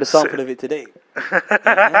I there. heard a sample of it today.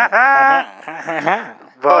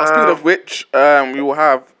 But, Speaking of which, we will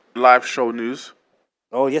have live show news.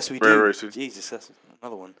 Oh yes, we Very, do. very soon. Jesus, that's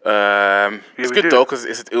another one. It's we good do. though because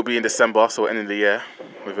it'll be in December, so end of the year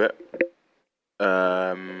with it.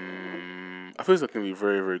 I feel it's gonna be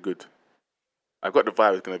very, very good. I've got the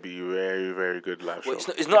vibe it's gonna be very, very good live show. Well,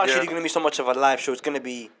 it's not actually Yeah. going to be so much of a live show. It's going to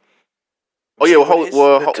be. Oh yeah, what it is?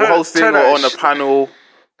 we're The hosting. turn- We're on the panel.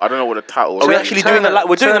 I don't know what the title is. Are we Yeah, actually turn doing a up, live?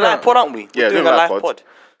 We're doing a turn live up. pod, aren't we? Yeah, We're doing a live pod.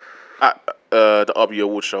 At the RB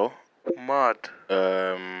Award show. mad.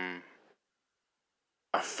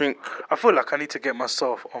 I think I feel like I need to get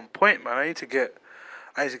myself on point, man. I need to get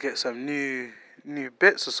some new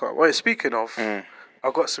bits or something. Wait, speaking of,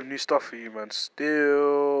 I've got some new stuff for you, man.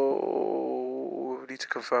 Still need to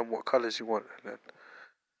confirm what colours you want. And then,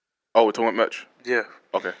 we're talking about merch. yeah,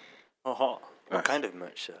 Okay. Uh-huh. Nice. What kind of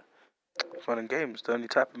merch, sir? fun and games, the only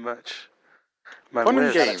type of merch. Man Fun and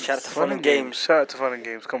wears. games. Shout out to Fun and Games. Shout out to Fun and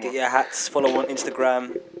Games. Come Get on. your hats. Follow on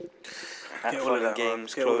Instagram. At Get all Fun of and that, man.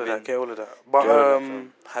 Games. Get all of Clothing. that. Get all of that. But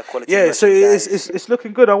High quality. yeah, so merchandise. it's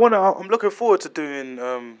looking good. I'm looking forward to doing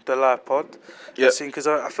the live pod. Yeah. Because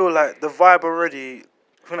I feel like the vibe already.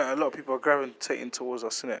 I feel like a lot of people are gravitating towards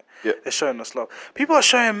us, innit? Yeah. They're showing us love. People are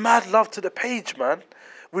showing mad love to the page, man.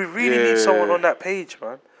 We really need someone Yeah. on that page,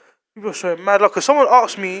 man. People are showing mad love. Because someone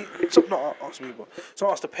asked me, not asked me, but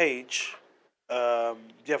someone asked the page the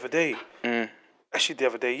other day. Actually, the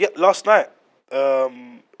other day. Yeah, last night.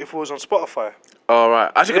 If it was on Spotify. All right.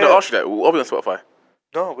 Actually, gonna Yeah. ask you that. What are we on Spotify?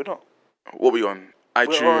 No, we're not. What are we on?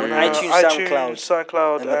 iTunes. We're on iTunes,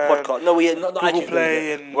 SoundCloud, and the podcast. No, we're not the Google iTunes.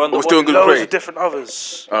 Play, and we're on the We're still on Google loads Play. of different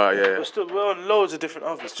others. Yeah. We're on loads of different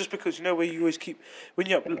others. Just because you know where you always keep when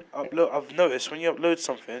you upload. I've noticed when you upload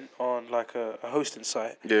something on like a hosting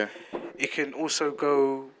site, Yeah. it can also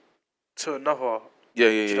go to another. Yeah.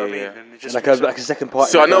 Do you know what I mean? And it just Like makes a second part.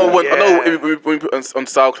 So I know when Yeah. we put on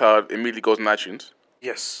SoundCloud, it immediately goes on iTunes.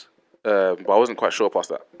 Yes. But I wasn't quite sure past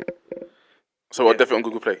that. So we're definitely on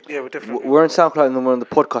Google Play. Yeah, we're definitely. We're on SoundCloud and then we're on the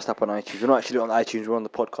podcast app on iTunes. We're not actually on iTunes. We're on the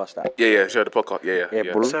podcast app. Yeah. Share the podcast.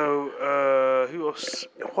 Yeah. bro. So, who else?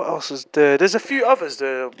 What else is there? There's a few others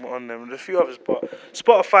there on them. There's a few others, but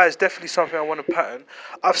Spotify is definitely something I want to pattern.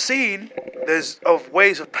 I've seen there's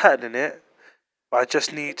ways of patterning it, but I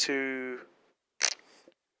just need to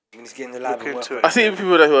You need to get in the lab look and work into on it. I see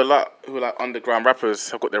people that who are like underground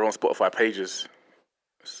rappers have got their own Spotify pages.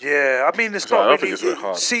 Yeah, I mean, it's So I not don't really. think it's very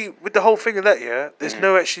hard. See, with the whole thing of that, yeah, there's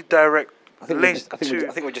no actually direct I think link I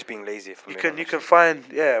think to. we're just being lazy. For You me. can find,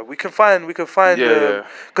 yeah, we can find. Yeah.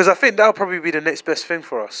 Because I think that'll probably be the next best thing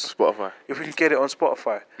for us Spotify. if we can get it on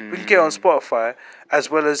Spotify. We can get it on Spotify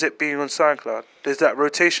as well as it being on SoundCloud. There's that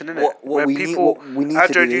rotation in it What where we need- people what we need to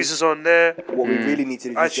Android do is- users on there. What we really need to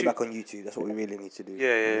do is Actually- get back on YouTube. That's what we really need to do.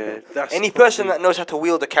 Yeah. That's Any person that knows how to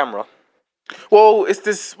wield a camera, Well, it's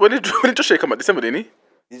this. When did Joshua come back? December, didn't he?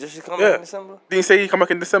 you just come Yeah. in December. Didn't he say he come back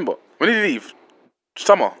in December? When did he leave?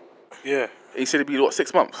 Summer. Yeah. He said he'd be,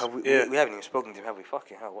 6 months? Yeah. We haven't even spoken to him, have we?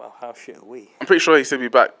 Fucking hell! Wow, how shit are we? I'm pretty sure he said he'd be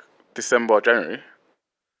back December or January.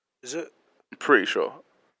 Is it? I'm pretty sure.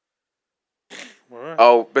 Alright.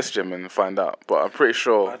 I'll message him and find out, but I'm pretty I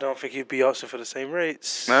sure. don't think he'd be asking for the same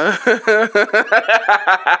rates. Huh?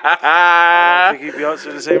 I don't think he'd be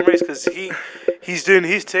answering the same rates because he's doing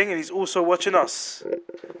his thing and he's also watching us.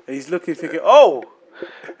 And he's looking, thinking, oh,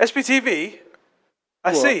 SBTV,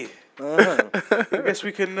 I see. I guess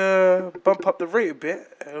we can bump up the rate a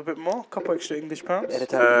little bit more, a couple extra English pounds. At a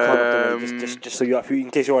time, we can't up the rate, just so in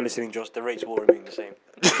case you are listening, Josh, the rates will remain the same.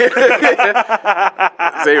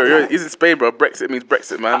 Zero, he's in Spain, bro. Brexit means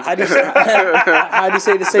Brexit, man. How do you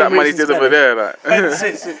say the same? That money rates in stays over Spanish?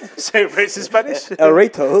 there, like. Same rates in Spanish? El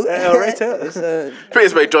Reto. El Reto. It's, Put it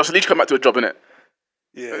this way, Josh. At least you come back to a job, innit?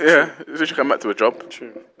 Yeah. At least you come back to a job.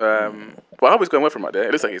 True. But I hope he's going well from out there.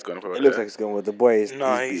 It looks like he's going well. It looks like it's going with the boys.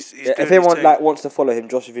 Nah, he's if doing his anyone thing. wants to follow him,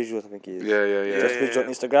 Josh Visuals, I think he is. Yeah. Josh Visuals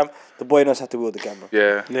on Instagram. The boy knows how to wield the camera.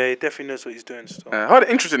 Yeah. Yeah, he definitely knows what he's doing still. How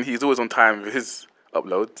interesting he's always on time with his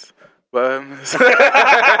uploads. But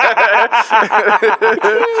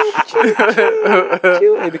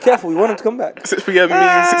Chill. Hey, be careful. We want him to come back. 6 p.m.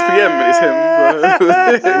 means 6 p.m. and it's him.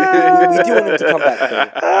 we do want him to come back,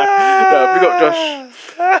 though. Yeah, big up Josh.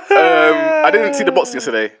 I didn't see the boxing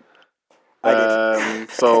yesterday. I did.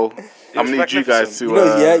 So I'm gonna need you guys to.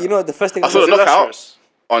 You know, the first thing I saw the noticed- knockout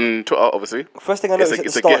on Twitter, obviously. First thing I It's noticed a, at the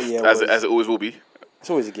it's a start, gift, yeah, as it always will be. it's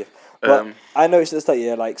always a gift. But I noticed at the start,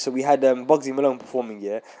 yeah, like, so we had Bugsy Malone performing,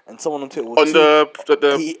 yeah, and someone on Twitter was On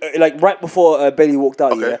the he, like right before Bailey walked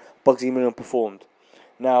out, Okay. yeah, Bugsy Malone performed.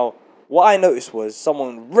 Now, what I noticed was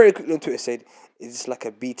someone very quickly on Twitter said, "Is this like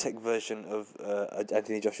a B-Tech version of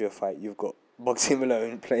Anthony Joshua fight? You've got Bugsy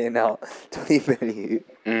Malone playing out Tony Bellew."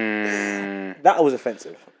 That was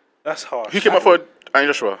offensive. That's harsh. who came up for Iron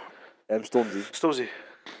Joshua? Stormzy. Stormzy.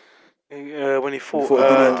 When he fought, fought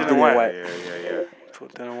Dylan Dylan White. White. Yeah.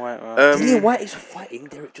 Fought Dylan White, man. Dillian White is fighting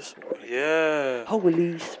Derek Joshua. Yeah.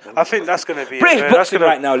 Holy. I think that's going to be British that's boxing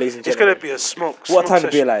gonna, right now, ladies and It's gentlemen. going to be a smoke. What a time to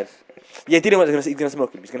be session. alive. Yeah, Dillian White's he's gonna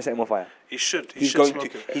smoke him. He's gonna set him on fire. He should. He He's should going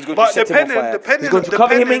smoke to. it. He's going But to set him on fire. depending, He's going to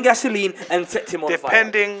cover him in depending- gasoline and set him on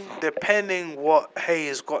fire. Depending what Hay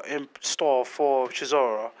has got in store for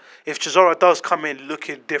Chisora, if Chisora does come in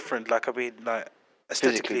looking different, like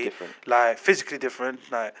aesthetically, different. like physically different,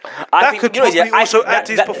 like I that think, could you know, probably also add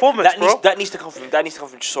to his performance, bro. That needs to come from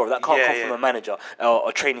Chisora. That can't come from a manager or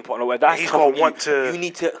a training partner. Where that has He's to come gotta from want you. to- You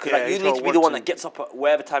need to, cause yeah, like, you he's need to gotta be the want one to. that gets up at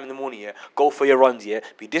whatever time in the morning. Yeah, go for your runs. Yeah,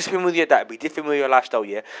 be disciplined with your diet. Be disciplined with your lifestyle.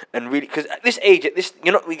 Yeah, and really, because at this age,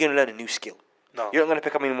 you're not really gonna learn a new skill. No. You're not going to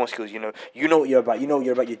pick up any more skills. You know what you're about. You know what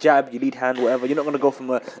you're about. Your jab, your lead hand, whatever. You're not going to go from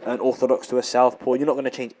an orthodox to a southpaw. You're not going to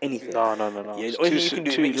change anything. No. Yeah, It's the only too thing you can do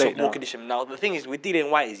is too make yourself late more now. conditioned. Now, the thing is, with Dillian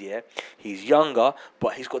White is, yeah, he's younger,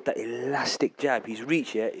 but he's got that elastic jab. His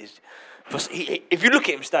reach, yeah, is... If you look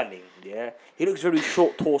at him standing, yeah, he looks very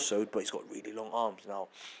short torsoed, but he's got really long arms. Now,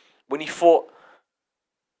 when he fought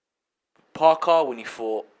Parker,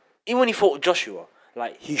 even when he fought Joshua,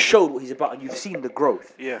 like, he showed what he's about, and you've seen the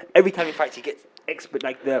growth. Yeah. Every time he fights, he gets expert,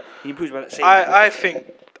 like, he improves by that same...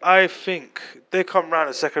 I think they come round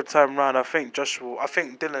a second time round. I think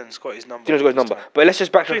Dylan's got his number. Dylan's got his number, but let's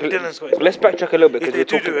just backtrack. Dylan's got his Let's backtrack a little bit If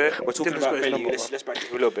because they do it, we're talking Dylan's about got his Bellew. number. Let's backtrack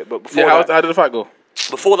a little bit. But before Yeah, that, how did the fight go?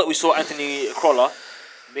 Before that, we saw Anthony Crawler,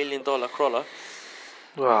 $1 million Crawler.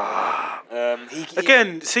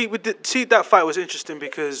 Again, see that fight was interesting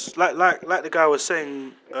because like the guy was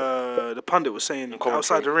saying, the pundit was saying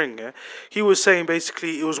outside the ring, yeah, he was saying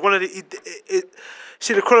basically it was one of the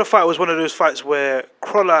see the Crawler fight was one of those fights where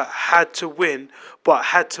Crawler had to win, but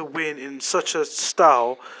had to win in such a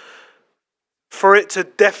style for it to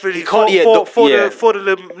definitely for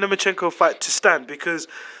the Lomachenko fight to stand, because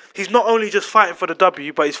he's not only just fighting for the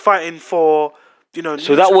W, but he's fighting for. You know,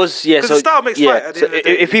 so that was because the style makes fight. At the end of the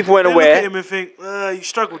day. If people weren't they aware, look at him and think you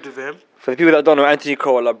struggled with him. For the people that don't know, Anthony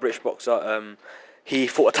Crawler, British boxer, he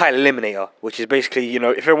fought a title eliminator, which is basically, you know,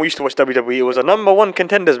 if everyone used to watch WWE, it was a number 1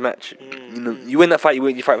 contenders match. You know, you win that fight, you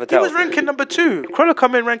fight for the title. He was ranking number 2. Crawler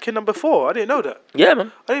come in ranking number 4. I didn't know that. Yeah,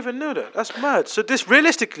 man. I didn't even know that. That's mad. So this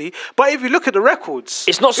realistically, but if you look at the records,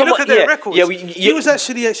 it's not so much. Look at their records. Yeah, he was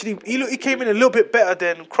actually he came in a little bit better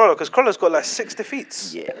than Crawler, because Crawler's got like 6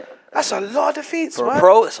 defeats. Yeah. That's a lot of defeats, for man. a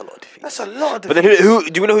pro, that's a lot of defeats. That's a lot of defeats. But then who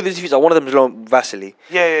do you know who the defeats are? One of them is Vasily.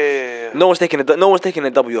 Yeah. No one's taking a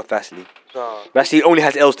W off Vasily. No. Vasily only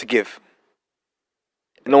has L's to give.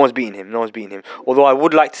 No one's beating him. Although I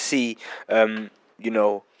would like to see, you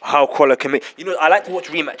know, how Crawler can make. You know, I like to watch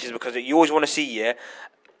rematches because you always want to see,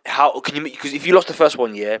 how can you make? Because if you lost the first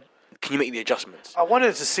one, can you make the adjustments? I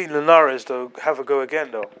wanted to see Linares though have a go again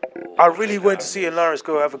though. I really wanted to see Linares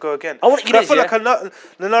have a go again. I feel like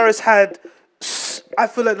Linares had. I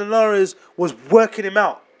feel like Linares was working him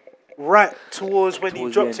out right towards when he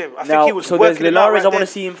dropped him. I think he was working him out. Linares, I want to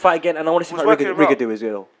see him fight again, and I want to see Rigondeaux as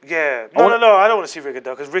well. Yeah, no, I don't want to see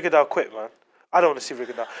Rigondeaux because Rigondeaux quit, man. I don't want to see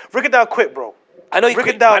Rigondeaux. Rigondeaux quit, bro. I know he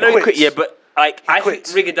quit. But like I think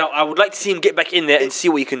Rigondeaux, I would like to see him get back in there and see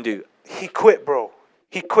what he can do. He quit, bro.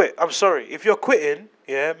 He quit. I'm sorry. If you're quitting,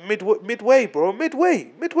 midway, bro.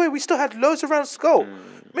 Midway. We still had loads of rounds to go.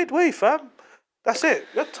 Midway, fam. That's it.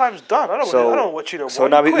 Your time's done. I don't want you to. So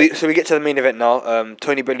now we get to the main event now.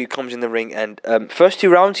 Tony Bellew comes in the ring, and first 2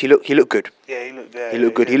 rounds he looked good. Yeah, he looked. He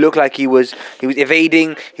looked good. He looked like he was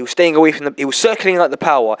evading. He was staying away from he was circling like the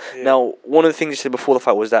power. Yeah. Now, one of the things he said before the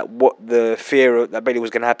fight was that what the fear that Bellew was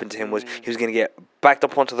going to happen to him was he was going to get backed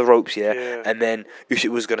up onto the ropes, and then Usyk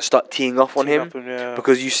was going to start teeing off on him.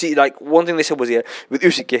 Because you see, like, one thing they said was, with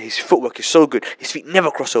Usyk, his footwork is so good. His feet never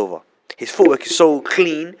cross over. His footwork is so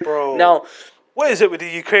clean. Bro. Now, what is it with the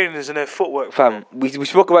Ukrainians and their footwork? Fam, we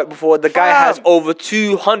spoke about it before. The guy has over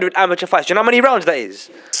 200 amateur fights. Do you know how many rounds that is?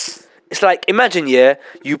 It's like, imagine, you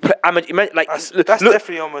play amateur. Like that's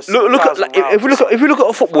definitely almost. Look at like if we look at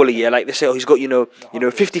a footballer, like they say, he's got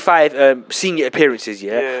 55 senior appearances,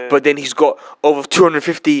 but then he's got over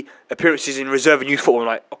 250 appearances in reserve and youth football. I'm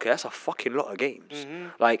like, okay, that's a fucking lot of games.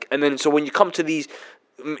 Like, and then so when you come to these.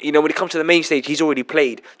 When it comes to the main stage, he's already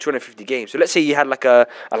played 250 games. So let's say you had like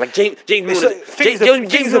James Milner.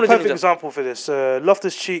 James is a perfect example for this.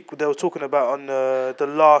 Loftus-Cheek, they were talking about on the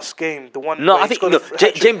last game, the one. No, I think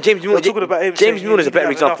James Milner. Talking about him. James Milner is a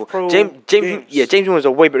better example. James Milner is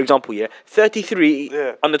a way better example.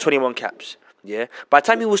 33 under 21 caps. Yeah, by the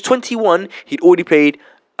time he was 21, he'd already played,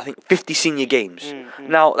 I think, 50 senior games.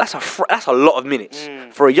 Now that's a lot of minutes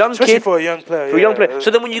for a young especially kid. For a young player. So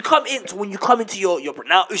then when you come into your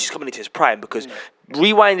now Usyk's coming into his prime because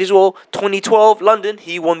rewind as well. 2012 London,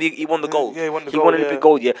 he won the gold. Yeah, he won the gold. He won Olympic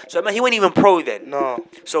gold. Yeah. So man, he wasn't even pro then. No.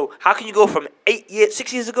 So how can you go from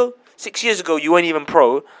 6 years ago? 6 years ago you weren't even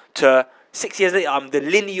pro to 6 years later I'm the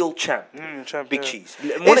lineal champ. Big cheese.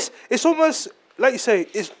 It's almost. Like you say,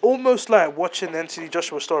 it's almost like watching Anthony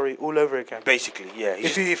Joshua story all over again. Basically, yeah.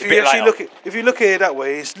 If you actually look at it that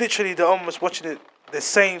way, it's literally almost watching the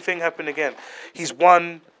same thing happen again. He's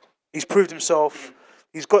won, he's proved himself,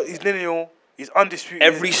 he's lineal, he's undisputed.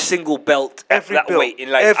 Every single belt at that weight in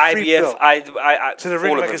like IBF, I to the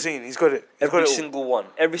Ring magazine, he's got it. Every single one,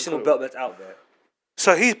 every single belt that's out there.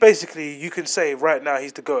 So he's basically, you can say right now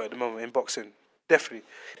he's the GOAT at the moment in boxing. Definitely,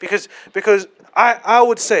 because I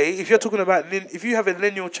would say if you're talking about if you have a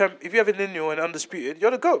lineal and undisputed,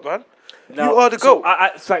 you're the GOAT, man. You are the GOAT.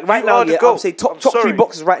 So like right now, I would say top 3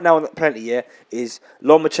 boxers right now on the planet, is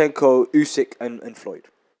Lomachenko, Usyk, and Floyd.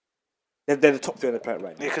 They're the top 3 on the planet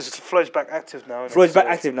right now. Yeah, because Floyd's back active now. Floyd's back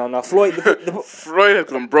active now. Now Floyd, Floyd has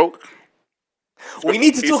gone broke. We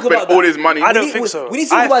need to talk about all his money. I don't think so. We need to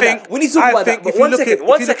talk about that. We need to talk about that. But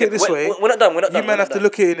one second. This way, we're not done. You man have to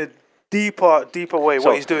look at it in a deeper way.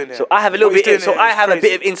 What he's doing there. So I have a little bit. So I have a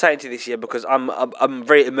bit of insight into this because I'm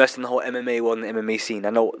very immersed in the whole MMA world and the MMA scene. I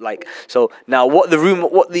know, like, so now what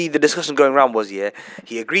the discussion going around was,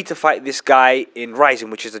 he agreed to fight this guy in Rising,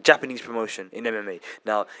 which is a Japanese promotion in MMA.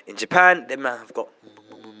 Now in Japan, they have got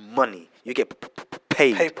money. You get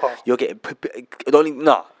paid. PayPal. You're getting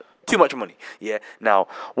Too much money. Yeah. Now,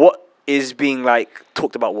 what is being like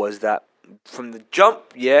talked about was that from the jump,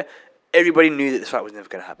 yeah, everybody knew that this fight was never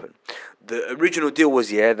going to happen. The original deal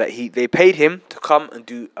was, yeah, that they paid him to come and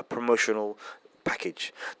do a promotional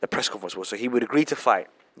package. The press conference was so he would agree to fight.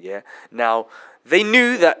 Yeah. Now they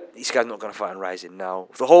knew that this guy's not going to fight on Rising. Now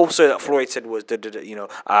the whole story that Floyd said was,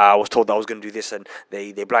 I was told that I was going to do this, and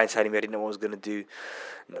they blindsided me. I didn't know what I was going to do.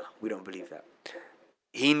 No, we don't believe that.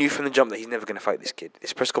 He knew from the jump that he's never going to fight this kid.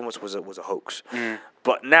 This press conference was a hoax.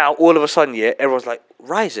 But now, all of a sudden, yeah, everyone's like,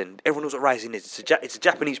 Rising. Everyone knows what Rising is. It's a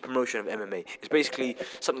Japanese promotion of MMA. It's basically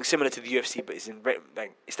something similar to the UFC, but it's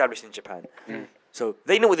established in Japan. So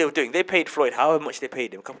they know what they were doing. They paid Floyd however much they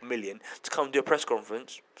paid him, a couple million, to come do a press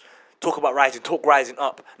conference, talk about Rising, talk Rising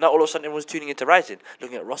up. Now all of a sudden everyone's tuning into Rising,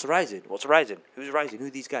 looking at Ross Rising. What's Rising? Who's Rising? Who are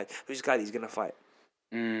these guys? Who's the guy that he's gonna fight?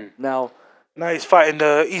 Now he's fighting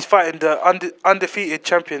the undefeated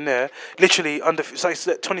champion there. Literally it's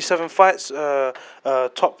like 27 fights.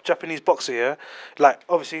 Top Japanese boxer, yeah. Like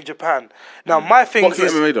obviously in Japan. Now my thing Boxer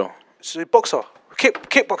is MMA though. So boxer.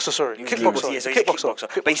 Kickboxer, sorry. Kickboxer. Kickboxer.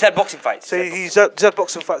 Kickboxer. But he's had boxing fights. So he's had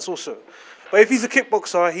boxing fights also. But if he's a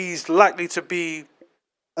kickboxer, he's likely to be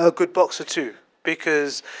a good boxer too.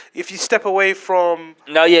 Because if you step away from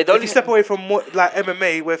if you step away from more, like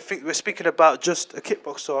MMA, we're speaking about just a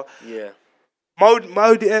kickboxer. Yeah. My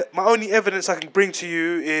only evidence I can bring to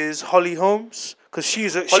you is Holly Holmes. Because she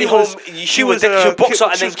was a boxer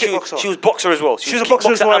and then she was boxer as well. She was a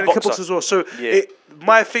boxer as well and a kickboxer as well. So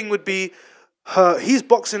my thing would be his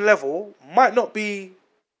boxing level might not be.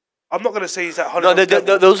 I'm not going to say he's at Holly Holmes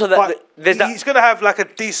level, he's going to have like a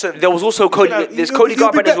decent. There was also Cody. There's Cody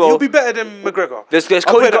Garbrandt as well. He'll be better than McGregor. There's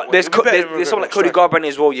someone like Cody Garbrandt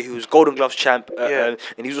as well. Who was Golden Gloves champ, and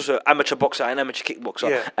he was also amateur boxer and amateur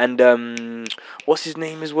kickboxer. Yeah. And what's his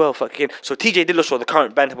name as well? Fucking so TJ Dillashaw, the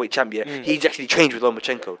current bantamweight champion, he's actually trained with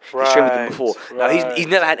Lomachenko. He's trained with him before. Now he's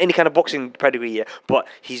never had any kind of boxing pedigree yet, but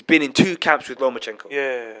he's been in 2 camps with Lomachenko.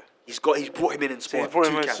 Yeah. He's brought him in and sparred. So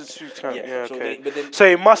okay. So, so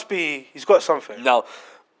he must be. He's got something. Now,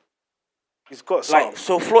 he's got something. Like,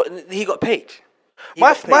 so Floyd, he got paid.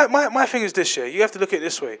 My thing is this, yeah. You have to look at it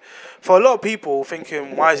this way. For a lot of people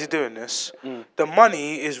thinking, why is he doing this? The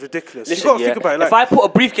money is ridiculous. Listen, you got to think about it. Like, if I put a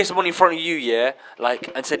briefcase of money in front of you, yeah, like,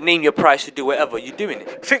 and said name your price to do whatever, you're doing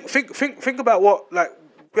it. Think about what, like,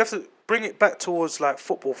 we have to bring it back towards like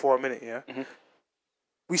football for a minute, yeah.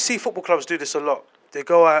 We see football clubs do this a lot. They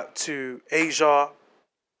go out to Asia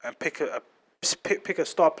and pick a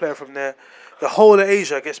star player from there. The whole of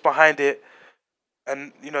Asia gets behind it,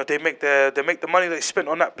 and they make the money they spent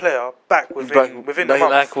on that player back within the month.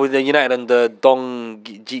 Like with the United and the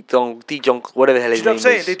Dijong, whatever the hell his name is. Do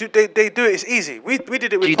you know what I'm saying? They do it. It's easy. We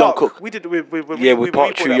did it with Park. We did it with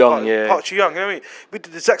Park Chu-young. Yeah, Park Chu-young. You know what I mean? We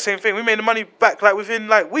did the exact same thing. We made the money back like within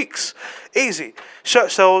like weeks. Easy.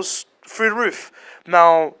 Shirt sales through the roof.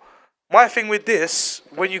 Now. My thing with this,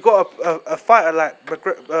 when you got a fighter like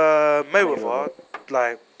Mayweather,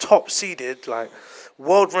 like top seeded, like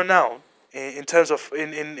world renowned in terms of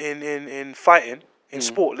in fighting, in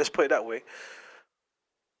sport, let's put it that way.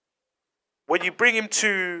 When you bring him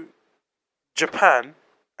to Japan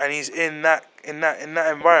and he's in that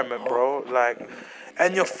environment, bro, like.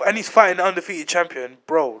 And he's fighting the undefeated champion,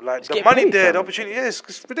 bro. Like the money there, the opportunity it's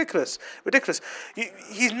ridiculous.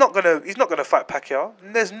 He's not gonna fight Pacquiao.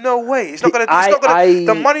 There's no way. He's not gonna.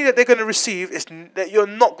 The money that they're gonna receive is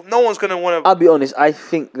that no one's gonna want to. I'll be honest. I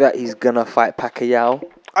think that he's gonna fight Pacquiao.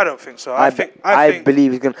 I don't think so. I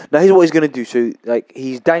believe he's gonna. Now here's what he's gonna do. So like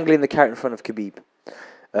he's dangling the carrot in front of Khabib.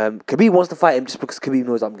 Khabib wants to fight him just because Khabib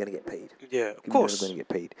knows I'm gonna get paid. Yeah, of course. Going to get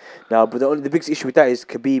paid now, but the biggest issue with that is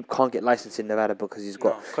Khabib can't get licensed in Nevada because he's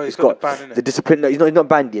got the discipline. No, he's not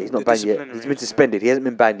banned yet. He's not banned yet. He's been suspended. He hasn't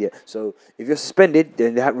been banned yet. So if you're suspended,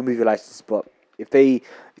 then they have to remove your license. But if they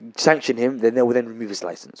sanction him, then they will then remove his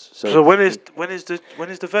license. So when is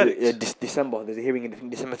the verdict? December. There's a hearing in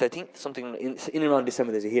December 13th. Something in and around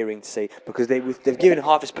December. There's a hearing to say because they've given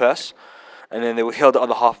half his purse. And then they withheld the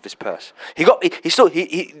other half of his purse. The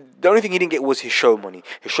only thing he didn't get was his show money.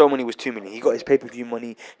 His show money was $2 million. He got his pay-per-view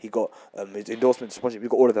money. He got his endorsement, sponsorship. He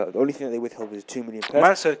got all of that. The only thing that they withheld was $2 million.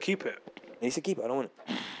 Man said keep it. And he said keep it. I don't want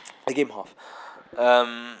it. They gave him half.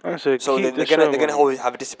 So they're gonna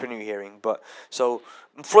have a disciplinary hearing. But so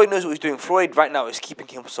Floyd knows what he's doing. Floyd right now is keeping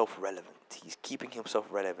himself relevant. He's keeping himself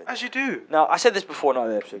relevant. As you do. Now I said this before in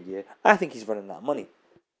another episode. Yeah, I think he's running out of money.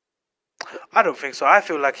 I don't think so. I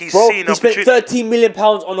feel like he's seen he spent £13 million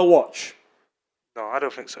on a watch. No, I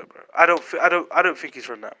don't think so, bro. I don't think he's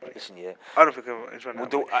run that money. Listen, yeah. I don't think he's run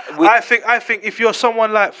that money. I think if you're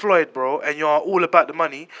someone like Floyd, bro, and you're all about the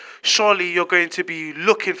money, surely you're going to be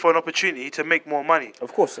looking for an opportunity to make more money.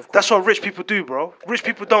 Of course. That's what rich people do, bro. Rich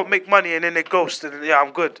people don't make money and then they ghost and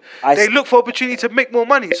I'm good. They look for opportunity to make more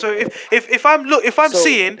money. So if I'm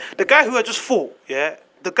seeing the guy who I just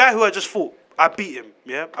fought, I beat him,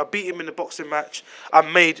 yeah? I beat him in the boxing match. I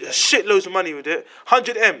made shitloads of money with it.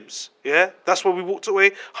 100 M's, yeah? That's why we walked away,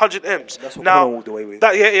 100 M's. That's what Conor walked away with.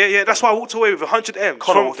 Yeah. That's why I walked away with 100 M's.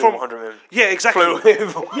 Conor walked away with 100 M's. Yeah, exactly.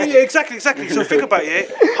 Exactly. So think about it,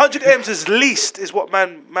 yeah? 100 M's is least is what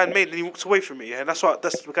man made and he walked away from me, yeah? And that's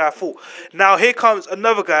the guy I fought. Now here comes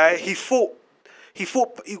another guy. He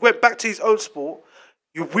went back to his own sport.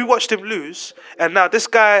 We watched him lose, and now this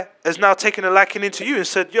guy has now taken a liking into you and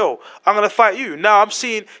said, yo, I'm going to fight you. Now I'm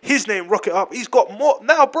seeing his name rocket up. He's got more.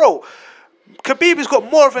 Now, bro, Khabib's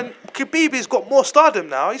got more stardom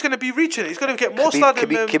now. He's going to be reaching it. He's going to get more stardom.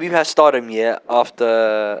 Khabib has stardom, yeah,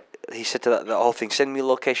 after... He said to the whole thing, send me a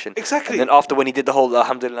location. Exactly. And then after when he did the whole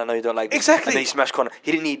Alhamdulillah, no, you don't like me. Exactly. And then he smashed Conor.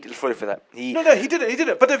 He didn't need Floyd for that. No, he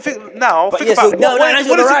didn't. But then think about what does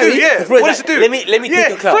it do? Yeah, what does it do? Let me take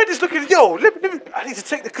your clout. Floyd is looking, yo, let me, I need to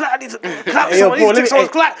take the clout. I need to clap someone. I need to take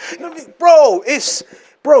someone's clout.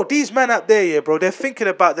 Bro, these men out there, yeah, bro, they're thinking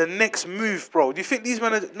about the next move, bro. Do you think these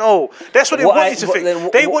men are... No, that's what they want you to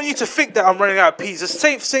think. They want you to think that I'm running out of peas. The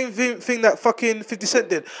same thing that fucking 50 Cent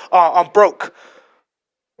did. I'm broke.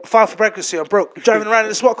 File for pregnancy, I'm broke. Driving around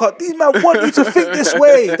in a SWAT car. These men want you to think this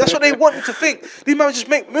way. That's what they want you to think. These men just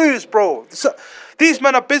make moves, bro. So, these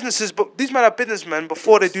men are businessmen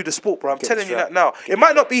before they do the sport, bro. I'm telling you that now. It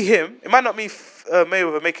might not be him. It might not be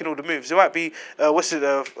Mayweather making all the moves. It might be what's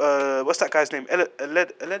that guy's name?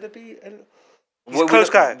 Eledabi? He's close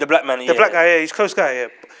guy. The black man. The black guy. Yeah, he's close guy. Yeah.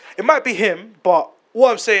 It might be him, but what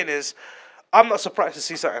I'm saying is, I'm not surprised to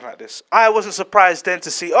see something like this. I wasn't surprised then to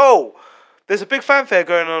see. There's a big fanfare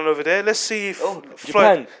going on over there. Let's see if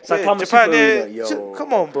Japan. Japan, yeah.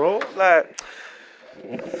 Come on, bro. Like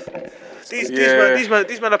these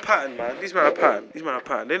men are pattern, man. These men are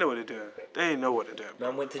pattern. They know what they're doing. They know what they're doing.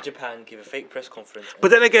 Man went to Japan, give a fake press conference.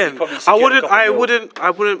 But then again, I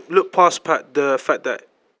wouldn't look past the fact that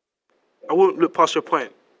I wouldn't look past your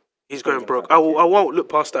point. He's going broke. I won't look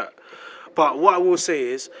past that. But what I will say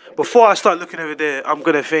is, before I start looking over there, I'm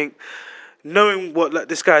gonna think. Knowing what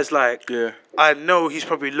this guy's like, I know he's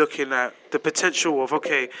probably looking at the potential of,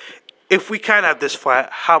 okay, if we can have this fight,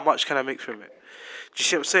 how much can I make from it? Do you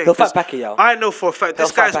see what I'm saying? He'll fight Pacquiao. I know for a fact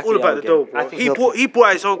this guy's all about the dough, bro. He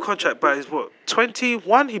bought his own contract by his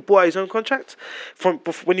 21. He bought his own contract from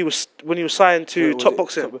when he was signed to Top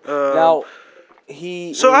Boxing. Now.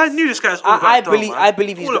 I knew this guy's all about the dough, I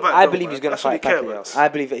believe he's going to fight Pacquiao. I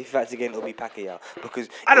believe that if he fights again, it'll be Pacquiao because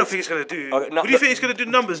I don't think he's going to do. What do you think he's going to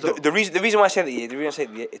do numbers though? The reason why I say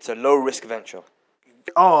that, it's a low risk venture.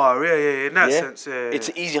 Oh yeah. In that sense, yeah. It's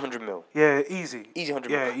an easy 100 mil. Yeah, easy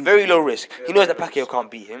 100 mil. Easy. Very low risk. He knows that Pacquiao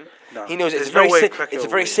can't beat him. No, he knows it's a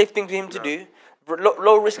very safe thing for him to do.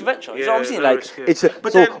 Low risk venture. You know what I'm saying? Like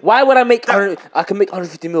risk, why would I make? I can make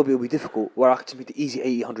 150 mil, but it'll be difficult. Where I can make the easy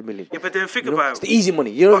 100 million. Yeah, but then think about it. It's the easy money.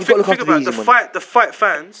 You know, you've got to look after the easy money. The fight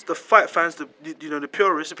fans, the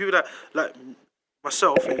purists, the people that like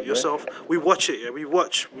myself and yourself. We watch it. Yeah, we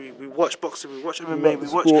watch boxing. We watch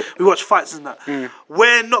MMA. We watch fights and that.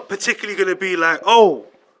 We're not particularly gonna be like,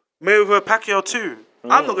 Mayweather Pacquiao too.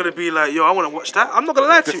 I'm not gonna be like, I want to watch that. I'm not gonna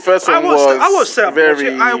lie to you. I won't stay up and watch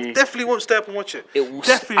it. I definitely won't stay up and watch it.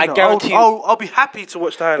 Definitely not. I guarantee I'll be happy to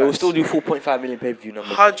watch the highlights. It will still do 4.5 million pay-per-view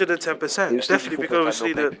numbers. 110%. Definitely because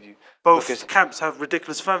obviously both camps have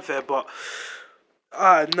ridiculous fanfare, but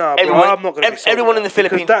I'm not gonna be everyone in the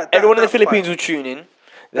Philippines. Everyone in the Philippines will tune in.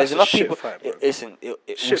 There's enough people. Listen,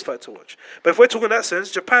 shit fight to watch. But if we're talking that sense,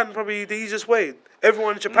 Japan probably the easiest way.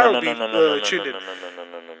 Everyone in Japan would be tuned in.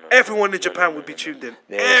 Everyone in Japan would be tuned in.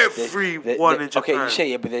 Everyone in Japan. Okay, you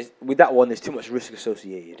say but with that one, there's too much risk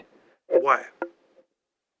associated. Why?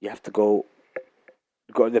 You have to go.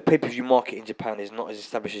 The pay-per-view market in Japan is not as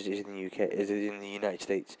established as it is in the UK, as it is in the United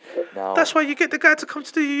States. Now that's why you get the guy to come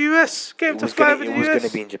to the US. Get him to fly over the US. It was going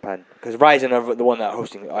to be in Japan because Ryzen are the one that are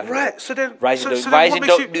hosting it. Right. So then Ryzen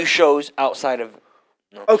don't do shows outside of.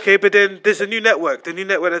 No. Okay, but then there's a new network. The new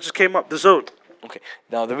network that just came up, DAZN. Okay.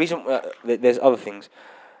 Now the reason there's other things.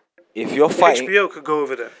 If you're fighting, HBO could go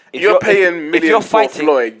over there. If you're paying millions for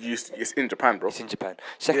Floyd, it's in Japan, bro. It's in Japan.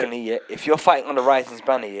 Secondly, if you're fighting on the Ryzen's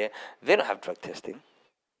banner, they don't have drug testing.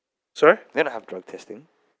 Sorry? They don't have drug testing.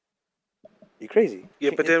 You're crazy.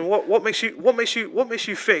 Yeah, but then what makes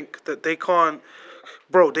you think that they can't?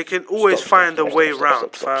 Bro, they can always find a way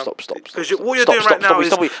around, fam. Stop. Because what you're doing right now is...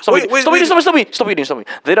 Stop me.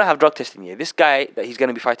 They don't have drug testing here. This guy that he's going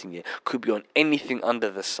to be fighting here could be on anything under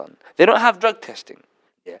the sun. They don't have drug testing.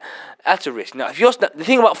 Yeah, that's a risk. Now, if you're the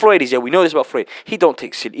thing about Floyd is, we know this about Floyd. He don't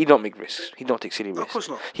make risks. He don't take silly risks. Of course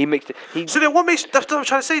not. He makes So then, what makes? That's what I'm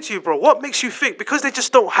trying to say to you, bro. What makes you think because they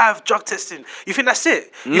just don't have drug testing? You think that's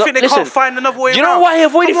it? You think they can't find another way? Do you know why he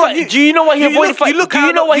avoided fighting? Do you know why he avoided fighting? Do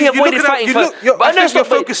you know why he avoided fighting? You're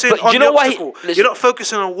focusing on the obstacle. You're not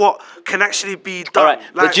focusing on what can actually be done. All right,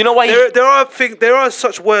 but do you know why there are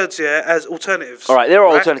such words here as alternatives. All right, there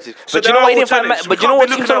are alternatives. But do you know why he didn't fight? But do you know what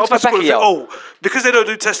teams don't fight Pacquiao? Oh, because they don't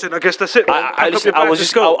do testing. I guess that's it. I was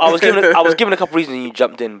given a couple reasons and you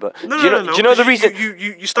jumped in, but do you know the reason?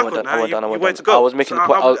 You stuck on that. You went to go. I was making the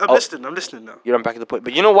point. I'm listening now. You're unpacking the point,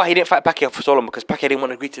 but you know why he didn't fight Pacquiao for so long? Because Pacquiao didn't want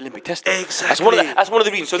to agree to Olympic testing. Exactly. That's one of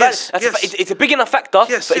the reasons. So it's a big enough factor.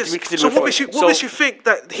 Yes. So what makes you think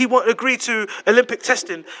that he won't agree to Olympic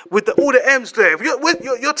testing with all the M's there?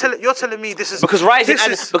 You're telling me this is because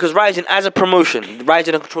Rising as a promotion,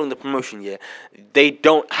 Rising and controlling the promotion. Yeah, they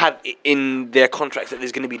don't have it in their contracts that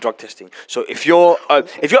there's going to be drug testing. So if you're a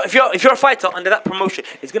fighter under that promotion,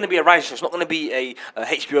 it's going to be a Rising show. It's not going to be a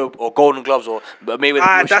HBO or Golden Gloves or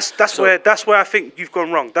Mayweather. That's where I think you've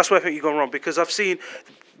gone wrong. That's where I think you've gone wrong because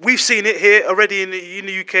we've seen it here already in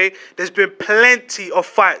the UK. There's been plenty of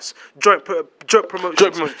fights, joint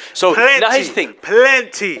promotions. So now here's the thing.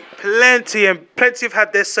 Plenty have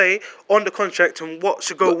had their say on the contract and what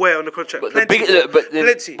should go where on the contract. Plenty.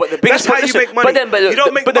 That's how you make money. You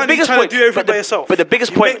don't make money trying to do everything by yourself. But the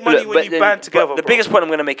biggest point, you make money when you band together. The biggest point I'm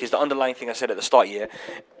going to make is the underlying thing I said at the start here.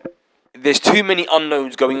 There's too many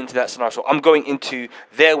unknowns going into that scenario. So I'm going into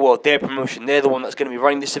their world, their promotion. They're the one that's going to be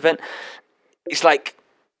running this event. It's like,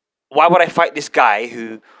 why would I fight this guy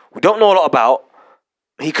who we don't know a lot about?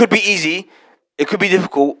 He could be easy. It could be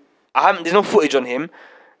difficult. There's no footage on him.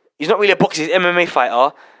 He's not really a boxer. He's an MMA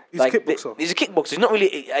fighter. He's a kickboxer. He's a kickboxer. He's not really.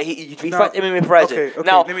 He fights MMA for Rising. Okay,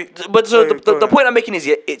 now, the point I'm making is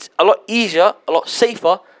it's a lot easier, a lot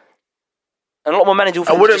safer, and a lot more manageable.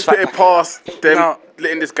 I wouldn't put it past them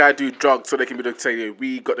letting this guy do drugs so they can be able to say,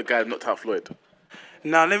 we got the guy not out Floyd.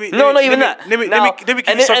 Now let me give you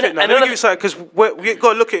something. Because we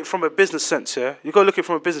got to look at it from a business sense. Yeah, you got to look at it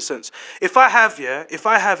from a business sense. If I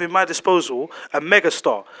have in my disposal a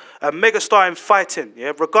megastar in fighting,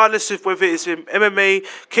 yeah, regardless of whether it's in MMA,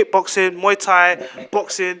 kickboxing, Muay Thai,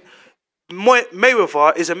 boxing,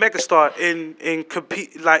 Mayweather is a megastar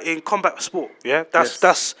in combat sport. Yeah, that's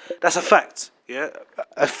a fact. Yeah,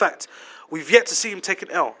 a fact. We've yet to see him take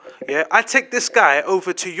an L. Yeah, I take this guy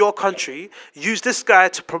over to your country, use this guy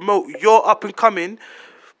to promote your up and coming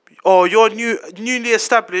or your newly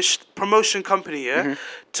established promotion company. Yeah,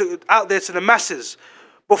 to out there to the masses.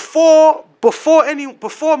 Before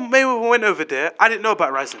Mayweather went over there, I didn't know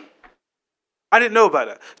about Rising. I didn't know about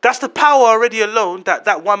that. That's the power already alone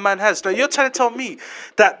that one man has. Now you're trying to tell me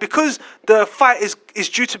that because the fight is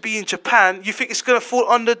due to be in Japan, you think it's going to fall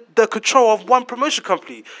under the control of one promotion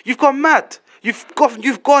company? You've gone mad. You've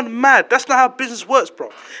gone mad. That's not how business works, bro.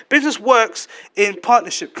 Business works in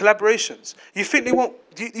partnership, collaborations. You think they won't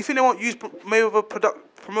use Mayweather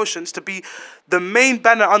Promotions to be the main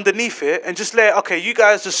banner underneath it and just you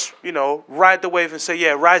guys just, ride the wave and say,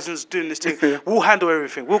 yeah, Rising's doing this thing. We'll handle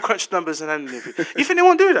everything. We'll crunch numbers and handle everything. You think they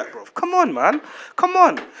won't do that, bro? Come on, man. Come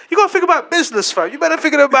on. You got to think about business, fam. You better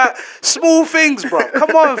think about small things, bro.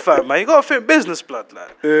 Come on, fam, man. You got to think business, blood,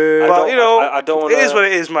 lad. I don't want to... It is what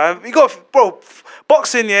it is, man. You got to... Bro,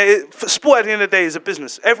 boxing, sport at the end of the day is a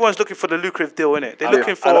business. Everyone's looking for the lucrative deal, innit? They're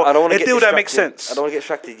looking for a deal that makes sense. I don't want to get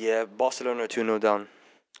distracted, yeah. Barcelona are 2-0 down.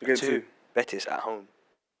 Against who? Betis at home.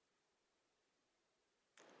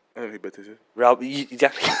 I don't know who Betis is.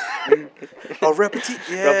 Exactly. Real Betis?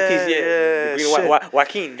 Yeah.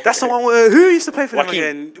 Joaquin. That's the one where... Who used to play for them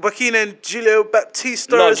again? Joaquin and Julio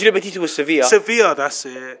Baptista. No, Julio Baptista was Sevilla. Sevilla, that's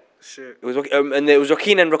it. Shit. It was, and it was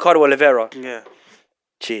Joaquin and Ricardo Oliveira. Yeah.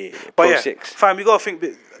 Cheers. But Pro yeah, 6. fam, you got to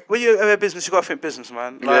think... When you're in a business, you got to think business,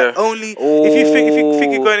 man. Yeah. Only... If you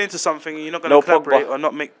think you're going into something and you're not going to collaborate or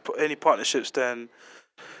not make any partnerships, then...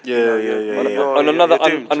 Yeah. On another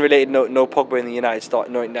unrelated note, no Pogba in the United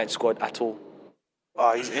squad at all.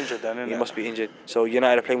 Oh, he's injured then, isn't he? Must be injured. So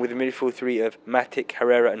United are playing with a midfield three of Matic,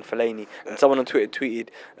 Herrera and Fellaini. And someone on Twitter tweeted,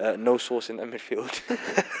 no source in that midfield.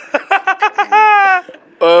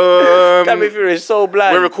 That midfield is so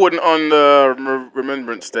bland. We're recording on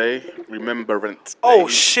Remembrance Day. Oh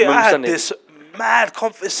shit, I had this mad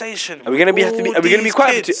conversation. Are we gonna be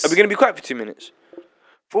quiet for 2 minutes?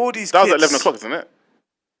 For all these that kids. was at 11 o'clock, isn't it?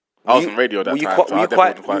 I was on radio that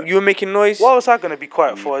time. You were making noise. What was I gonna be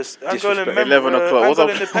quiet for? It's Angola 11 o'clock. What's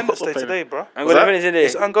Angola up? Independence Day today, bro. Angola Independence Day.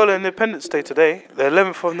 It's Angola Independence Day today, the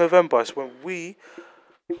 11th of November. It's when we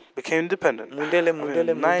became independent. Mundele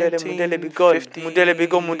be gone. Mundele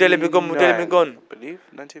be gone. I believe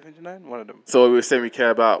 1959. One of them. So we were saying we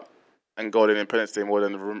care about Angola Independence Day more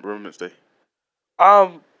than the Remembrance Day.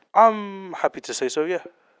 I'm happy to say so. Yeah.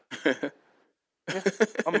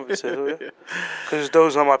 I'm happy to say so. Yeah. Because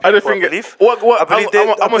those are my people. I believe. I'm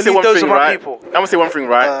gonna say one thing, right? I'm gonna say one thing,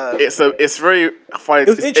 right? It's very funny. It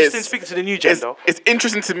was interesting speaking to the new gen, though. It's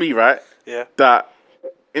interesting to me, right? Yeah. That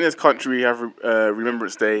in this country we have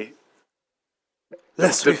Remembrance Day.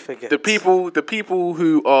 Lest we forget. The people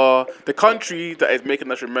who are the country that is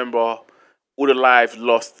making us remember all the lives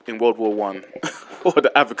lost in World War One, or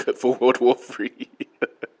the advocate for World War 3.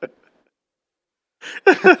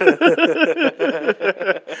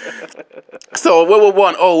 So World War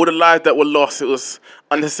One, all the lives that were lost, it was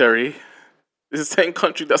unnecessary. It's the same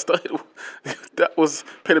country that started that was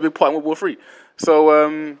playing a big part in World War 3. So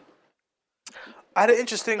I had an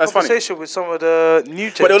interesting conversation with some of the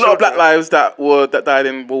new gen. But there were a lot of black lives that died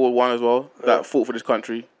in World War One as well, that fought for this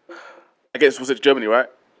country. Was it Germany, right?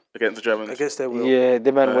 Against the Germans. I guess they will. Yeah,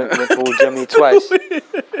 the man went to all Germany twice.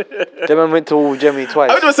 The man went to all Germany twice.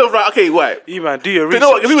 I mean to myself, right? Okay, wait. You man, do your research. You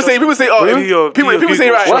know what? People say, oh, people say,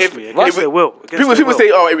 right? If they will. People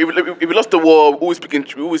say, oh, if we lost the war, we always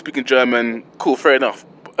speaking German. Cool, fair enough.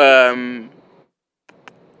 I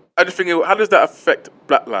just think, how does that affect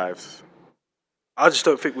black lives? I just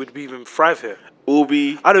don't think we'd even thrive here.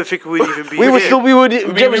 I don't think we'd even be we here. would still, we would,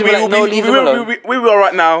 Germans would be like, no, leave them alone. We were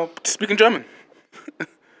right now speaking German.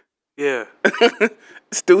 Yeah.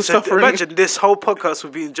 Still suffering. Imagine this whole podcast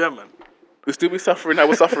would be in German. We'll still be suffering. I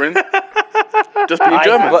was suffering. Just being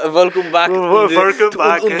German. Welcome back. Welcome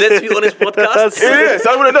back. Let's be honest podcast. Yes,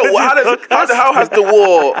 I want to know how has the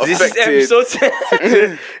war affected? This is episode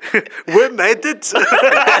 10. We made it.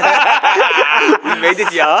 We made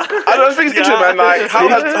it, yeah. I was thinking, man. Like, how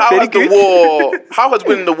has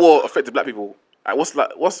winning the war affected black people? Like,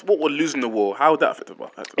 what we're losing the war? How would that affect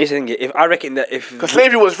black people? If I reckon that because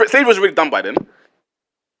slavery was really done by then.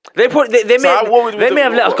 They may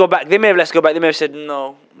have let us go back. They may have let us go back. They may have said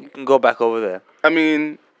no, you can go back over there. I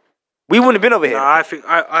mean, we wouldn't have been over here. Nah, I think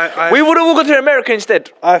we would have all gone to America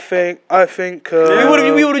instead. I think we would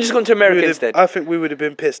have just gone to America instead. I think we would have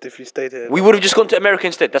been pissed if you stayed here. We would have just gone to America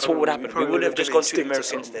instead. That's what would happen. We would have just gone to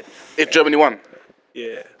America instead. If Germany won.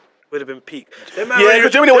 Yeah. Would have been peak.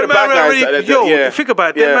 Because Germany were the bad guys. Think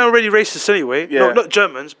about it. Them man already racist anyway. Yeah. No, not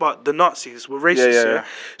Germans, but the Nazis were racist. Yeah.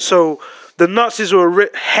 So the Nazis were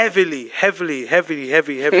heavily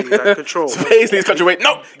like control. So Paisley's country. Wait,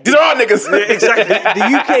 no, these are our niggas. Yeah, exactly. The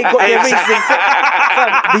UK got their racism.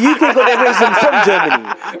 The UK got their racism from Germany.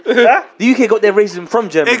 Huh? The UK got their racism from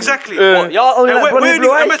Germany. Exactly. Y'all only like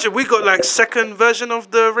blue eyes? Imagine we got like second version of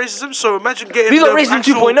the racism. So imagine getting we got racism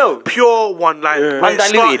 2.0, pure one, like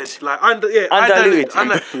undiluted. Undiluted.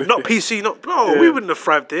 Not PC, bro. We wouldn't have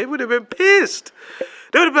thrived there. We'd have been pissed.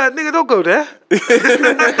 They would have been like, nigga, don't go there.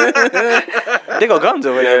 They got guns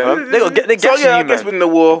over there, bro. They gas you, I guess winning the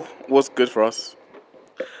war was good for us.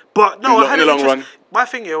 But no, in the long run. My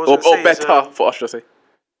thing here was or better for us, should I say.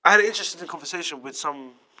 I had an interesting conversation with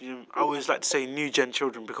some, I always like to say new gen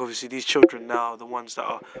children, because obviously these children now are the ones that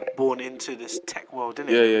are born into this tech world,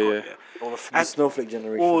 innit? Yeah. All the snowflake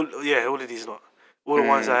generation. All of these lot. All the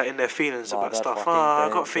ones that are in their feelings about stuff. I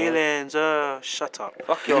got feelings. Shut up.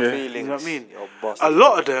 Fuck your feelings. You know what I mean? A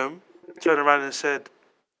lot of them turned around and said,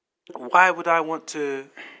 why would I want to,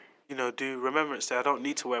 do Remembrance Day? I don't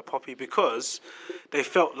need to wear poppy, because they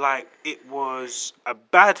felt like it was a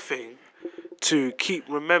bad thing to keep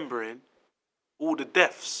remembering all the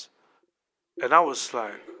deaths. And I was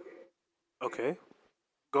like, okay,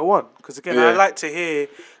 go on. Because again, I like to hear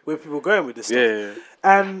where people are going with this stuff. Yeah.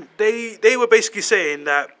 And they were basically saying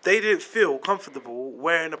that they didn't feel comfortable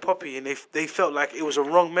wearing a poppy, and they felt like it was a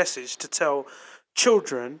wrong message to tell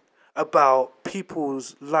children about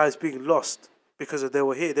people's lives being lost because they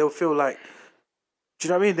were here. They would feel like, do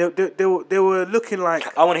you know what I mean? They were looking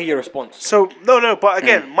like. I want to hear your response. So no, but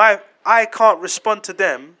again, I can't respond to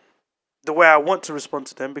them the way I want to respond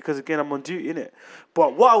to them, because again, I'm on duty, innit?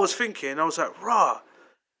 But what I was thinking, I was like,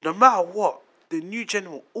 no matter what, the new gen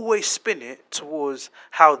will always spin it towards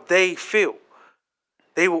how they feel.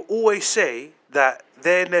 They will always say that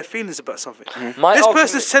they're in their feelings about something. This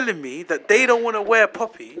person's telling me that they don't want to wear a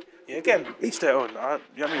poppy. Yeah, again, each their own. You know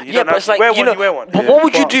what I mean? You don't have to wear one, you wear one. But what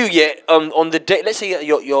would you do, on the day, let's say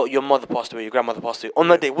your mother passed away, your grandmother passed away. On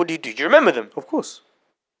that day, what do? Do you remember them? Of course.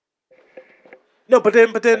 No, but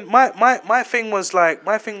then my thing was like,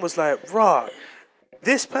 raw.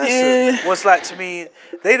 This person was like to me,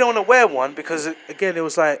 they don't want to wear one because again, it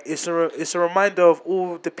was like it's a reminder of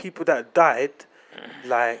all the people that died,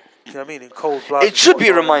 like. You know what I mean? In cold blood. It should be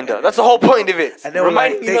a reminder. That's the whole point of it. And they were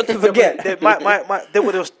reminding you not to forget. They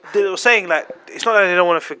were saying like it's not that they don't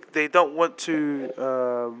want to. They don't want to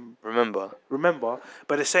remember,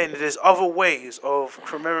 but they're saying that there's other ways of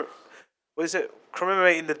commemorating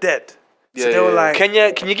the dead. Yeah, so they were like, can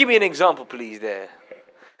you give me an example, please? There.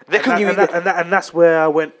 And that's where I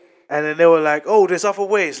went. And then they were like, oh, there's other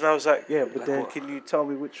ways, and I was like, yeah, but then can you tell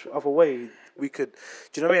me which other way we could?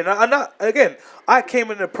 Do you know what I mean? And again, I came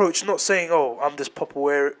in an approach not saying, oh, I'm this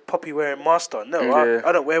poppy wearing master. No,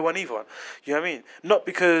 I don't wear one either. You know what I mean? Not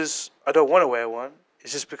because I don't want to wear one.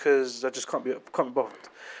 It's just because I just can't be bothered.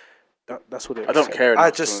 That's what it is. I don't care. I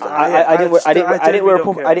didn't wear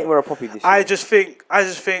a poppy this year. I just think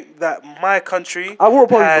that my country. I wore a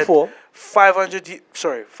poppy before.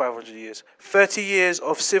 30 years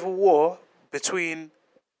of civil war between,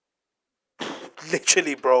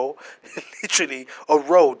 literally a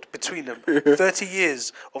road between them. 30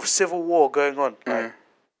 years of civil war going on, like,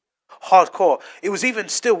 hardcore. It was even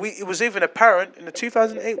apparent in the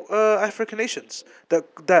 2008 African Nations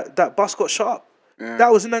that bus got shot up.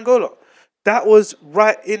 That was in Angola. That was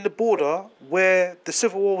right in the border where the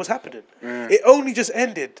civil war was happening. It only just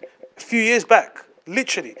ended a few years back.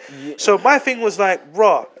 Literally. Yeah. So my thing was like,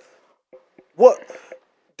 what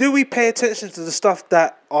do we pay attention to the stuff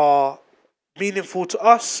that are meaningful to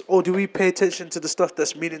us, or do we pay attention to the stuff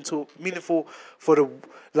that's meaningful for the,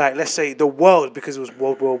 like, let's say the world, because it was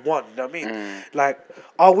World War One? You know what I mean? Like,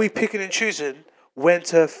 are we picking and choosing when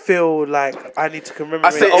to feel like I need to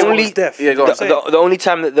commemorate someone's death? Yeah, the only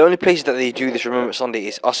places that they do this Remembrance Sunday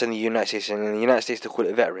is us in the United States, and in the United States they call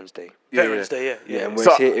it Veterans Day. Veterans Day, yeah. And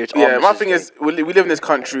it's my thing is, we live in this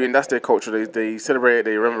country, and that's their culture. They celebrate it,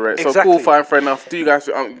 they remember it. Exactly. So cool, fine, fair enough. Do you guys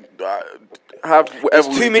have whatever?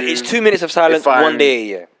 It's 2 minutes of silence one day a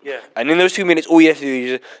year. Yeah. And in those 2 minutes, all you have to do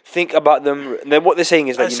is just think about them. And then what they're saying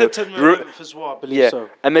is that, as well, I believe so.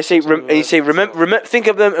 And they say, think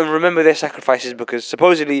of them and remember their sacrifices, because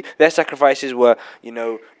supposedly their sacrifices were,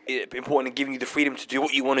 important in giving you the freedom to do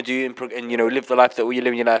what you want to do and live the life that you're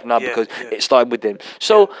living your life now, because it started with them.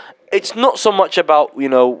 So it's not so much about, we're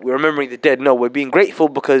remembering the dead. No, we're being grateful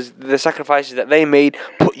because the sacrifices that they made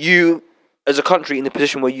put you as a country in the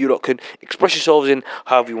position where you lot can express yourselves in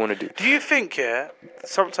however you want to do. Do you think,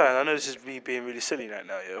 sometimes, I know this is me being really silly right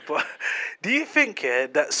now, but do you think,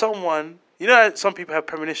 that someone, some people have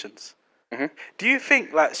premonitions? Mm-hmm. Do you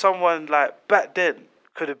think, like, someone, like, back then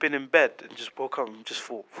could have been in bed and just woke up and just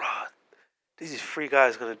thought, these 3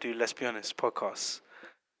 guys going to do, let's be honest, podcasts.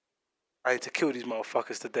 I need to kill these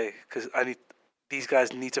motherfuckers today because these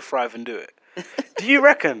guys need to thrive and do it. Do you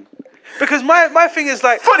reckon? Because my thing is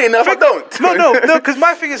like, funny enough, I don't. No, because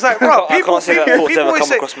my thing is like, people always say,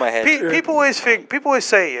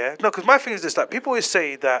 no, because my thing is this, like, people always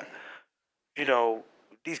say that,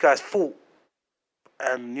 these guys fought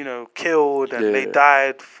and killed and they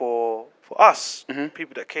died for us,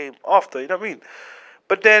 people that came after. You know what I mean?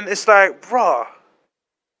 But then it's like, what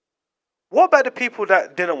about the people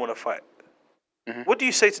that didn't want to fight? Mm-hmm. What do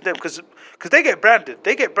you say to them? Because they get branded.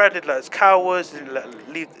 They get branded like as cowards and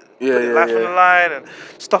leave putting life on the line and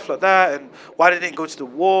stuff like that. And why they didn't go to the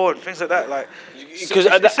war and things like that. Like, because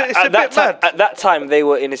at that time they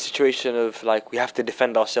were in a situation of like, we have to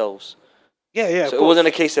defend ourselves. Yeah. So it wasn't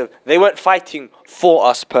a case of they weren't fighting for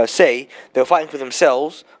us per se. They were fighting for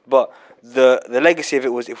themselves. But the legacy of it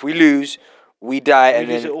was, if we lose, we die, and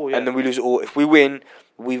then we lose it all. If we win,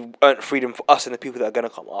 we've earned freedom for us and the people that are going to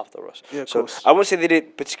come after us. Yeah, so I wouldn't say they did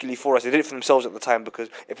it particularly for us. They did it for themselves at the time, because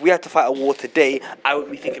if we had to fight a war today, I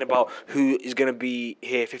would be thinking about who is going to be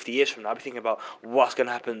here 50 years from now. I'd be thinking about what's going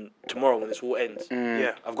to happen tomorrow when this war ends.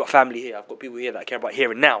 Yeah. I've got family here. I've got people here that I care about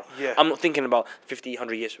here and now. Yeah. I'm not thinking about 50,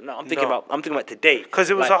 100 years from now. I'm thinking about today.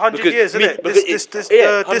 Because it was 100 years, isn't it? This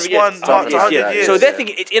one marked 100 years. So they're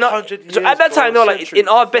thinking it's in our... So at that time, they were like, it's in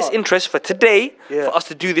our best interest for today for us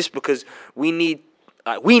to do this, because we need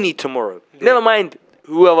tomorrow. Yeah. Never mind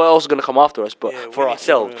whoever else is going to come after us, but for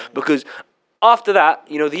ourselves. Because after that,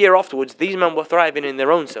 the year afterwards, these men were thriving in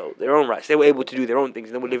their own self, their own rights. They were able to do their own things,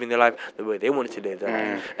 and they were living their life the way they wanted to live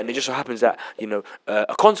their life. And it just so happens that,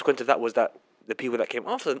 a consequence of that was that the people that came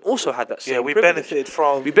after them also had that same privilege.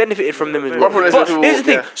 benefited from them as well. But here's the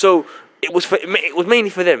thing. So it was mainly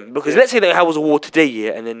for them, because let's say that there was a war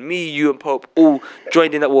today, and then me, you, and Pope all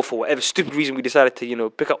joined in that war for whatever stupid reason we decided to,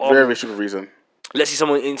 pick up arms. Very stupid reason. let's see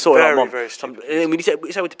someone in sort Very, of very some, stupid. and we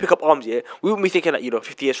decided to pick up arms. Yeah, we wouldn't be thinking that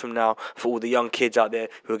 50 years from now, for all the young kids out there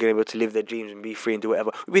who are going to be able to live their dreams and be free and do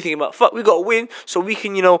whatever, we'd be thinking about fuck, we got to win so we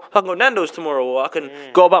can I can go Nando's tomorrow, or I can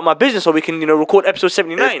go about my business, or we can record episode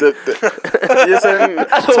 79. You're saying,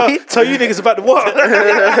 That's what we Tell you niggas about the what?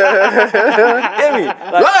 get me.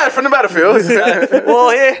 Like, live from the battlefield.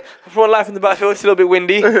 well, yeah, for life in the battlefield, it's a little bit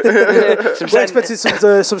windy. Some We're expecting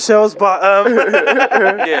some shells, but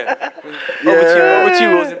yeah. Over to you,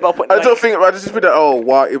 Wilson. I don't think I just feel that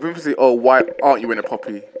why if people say why aren't you wearing a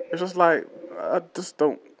poppy? It's just like I just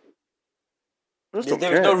don't. There is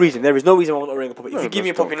no reason. There is no reason why I'm not wearing a puppy. If you give me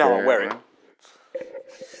a puppy now, I'll wear it.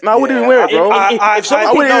 No, I wouldn't even wear it, bro. If someone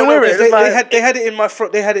I wouldn't even wear it. They had it in my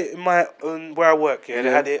front. They had it in my where I work. Yeah, they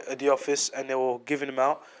had it at the office, and they were giving them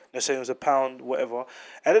out. They're saying it was £1, whatever.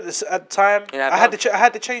 And at the time, I had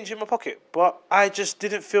the change in my pocket, but I just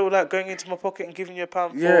didn't feel like going into my pocket and giving you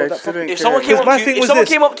 £1 for that puppy. If someone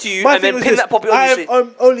came up to you and then pinned that puppy on you,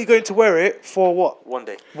 I'm only going to wear it for what? one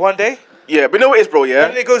day. One day. Yeah, but you know what it is, bro, yeah?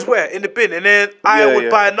 And then it goes where? In the bin. And then I would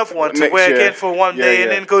buy another one to Next wear year. again for one day.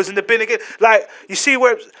 And then it goes in the bin again. Like, you see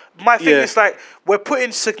where my thing is like, we're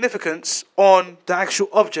putting significance on the actual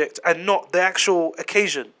object and not the actual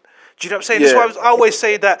occasion. Do you know what I'm saying? That's why I always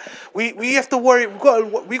say that we have to worry.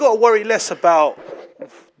 We got to worry less about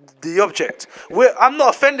the object. I'm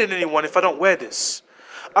not offending anyone if I don't wear this.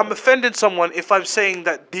 I'm offending someone if I'm saying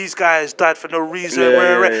that these guys died for no reason.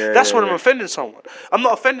 That's when I'm offending someone. I'm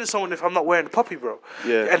not offending someone if I'm not wearing the puppy, bro.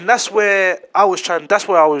 Yeah. And that's where I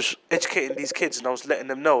was educating these kids, and I was letting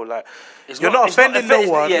them know, like, you're not offending no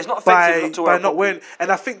one by not wearing.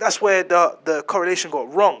 And I think that's where the correlation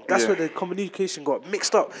got wrong. That's where the communication got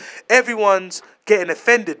mixed up. Everyone's getting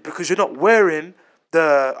offended because you're not wearing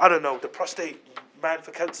the prostate man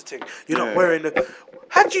for cancer thing. You're not wearing the.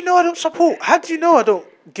 How do you know I don't support? How do you know I don't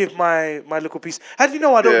give my little piece? How do you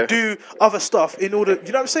know I don't do other stuff in order?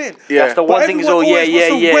 You know what I'm saying? Yeah. That's the one thing. That's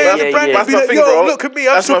That's my thing, bro. Look at me,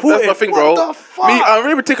 I'm supporting. That's my thing, bro. What the fuck? Me, I'm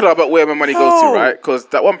really particular about where my money goes to, right? Because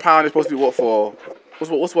that £1 is supposed to be what for?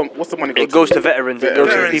 What's the money go to? It goes to veterans. It goes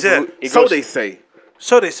to people. So they say.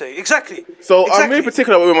 So they say, exactly. So I'm really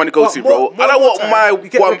particular about where my money goes to, bro. I don't want my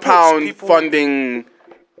 £1 funding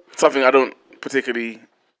something I don't particularly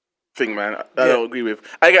think, man. I don't agree with.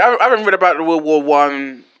 I haven't read about the World War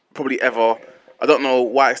One probably ever. I don't know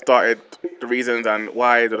why it started, the reasons and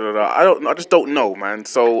why. I just don't know, man.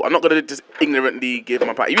 So I'm not gonna just ignorantly give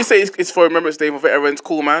my part. If you say it's for Remembrance Day for veterans,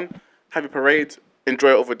 cool, man. Have your parade,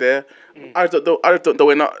 enjoy it over there. I just don't know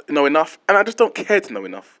enough, and I just don't care to know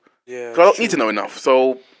enough. Yeah. Because I don't need to know enough.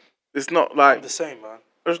 So it's not like I'm the same, man.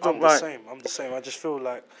 I'm the same. I just feel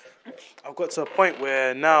like I've got to a point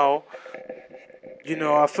where now,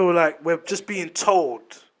 I feel like we're just being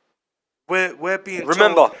told. We're being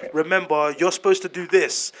told. Remember, you're supposed to do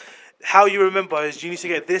this. How you remember is you need to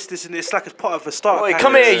get this, and this. It's like it's part of a starter kit.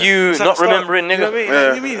 Come here, you not remembering, nigga. You know what I mean? You know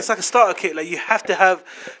what I mean? It's like a starter kit. Like, you have to have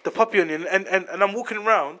the puppy on you. And I'm walking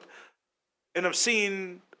around and I'm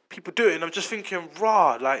seeing people do it, and I'm just thinking,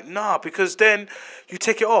 nah, because then you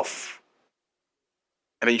take it off.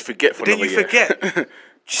 And then you forget for another year. Forget.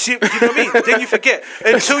 You know what I mean? Then you forget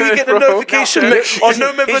until you get the notification on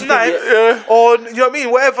November 9th, or you know what I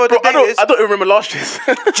mean, whatever the date is. I don't even remember last year's.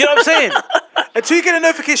 Do you know what I'm saying? Until you get a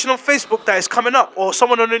notification on Facebook that it's coming up, or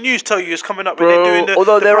someone on the news tell you it's coming up, and they're doing the.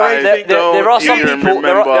 Although there are some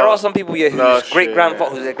people whose great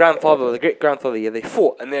grandfather or the great grandfather, they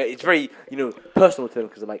fought, and it's very personal to them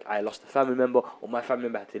because they're like, I lost a family member, or my family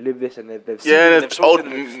member had to live this, and they've seen there's old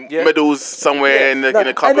medals somewhere in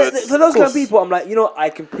the cupboard. For those kind of people, I'm like, I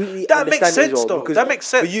completely understand it as well. That makes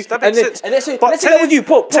sense. That makes sense. And let's say that with you,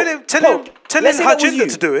 Pope. Telling Hajinda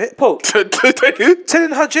to do it. Pope.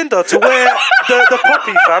 Telling Hajinda to wear the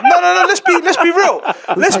puppy, fam. No. Let's be real.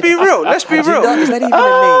 Let's be real. Is that even a name?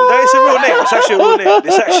 That is a real name. It's actually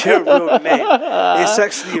a real name.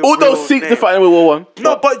 All those Sikhs to fight in World War One.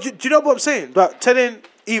 No, but do you know what I'm saying? Like, telling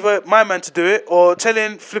either my man to do it, or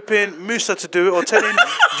telling flipping Musa to do it, or telling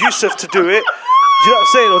Yusuf to do it. Do you know what I'm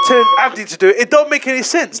saying? Or telling Abdi to do it. It don't make any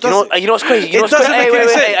sense. You know what's crazy? It doesn't make any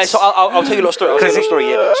sense. So I'll tell you a little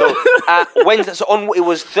story. Yeah. So Wednesday. So it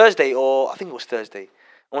was Thursday, or I think it was Thursday.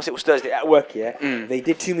 I want to say it was Thursday at work. Yeah. They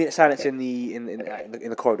did 2-minute silence in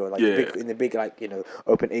the corridor, like in the big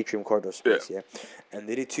open atrium corridor space. Yeah. And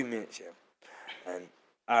they did 2 minutes. Yeah. And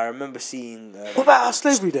I remember seeing. What about our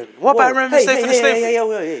slavery then? What about remembering slavery?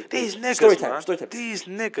 Yeah. These niggas, story time. These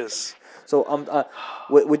niggas. So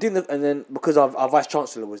we're doing and then because our vice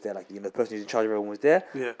chancellor was there, the person who's in charge of everyone was there,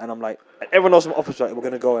 and I'm like, everyone else in my office, we're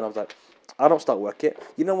gonna go, and I was like, I don't start work yet.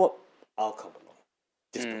 You know what? I'll come along.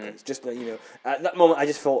 Just because, just you know, at that moment I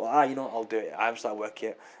just thought, you know, I'll do it. I haven't started work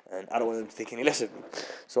yet, and I don't want them to think any less of me.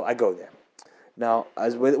 So I go there. Now,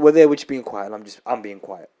 as we're there, we're just being quiet, and I'm being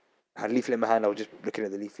quiet. I had a leaflet in my hand. I was just looking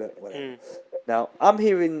at the leaflet. Whatever. Now I'm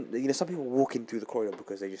hearing, you know, some people walking through the corridor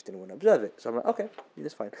because they just didn't want to observe it. So I'm like, okay,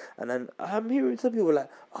 that's fine. And then I'm hearing some people like,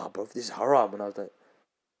 bro, this is haram. And I was like,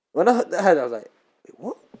 when I heard that, I was like, wait,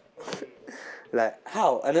 what? Like,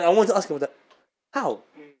 how? And then I wanted to ask him, how?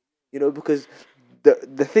 You know, because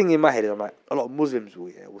the thing in my head is, I'm like, a lot of Muslims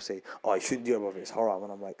will say, you shouldn't do it, brother, it's haram.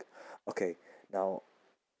 And I'm like, okay, now,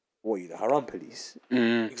 what are you, the haram police?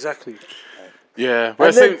 Exactly. Yeah.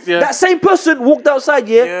 And then that same person walked outside,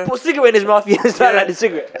 put a cigarette in his mouth, started like the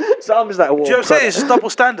cigarette. So I'm just like, whoa. Do you know what I'm saying? It's just double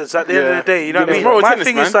standards at the end of the day. You know what I mean? moral My tennis,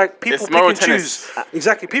 thing man. is like people It's pick moral and tennis. choose.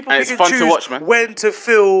 Exactly. People And pick it's and fun to choose watch, man. when to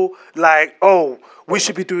feel like, we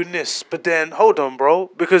should be doing this. But then, hold on,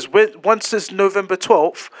 bro. Because once it's November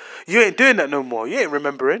 12th, you ain't doing that no more. You ain't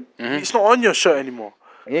remembering. It's not on your shirt anymore.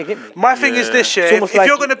 Yeah, get me. My thing is this, It's if almost like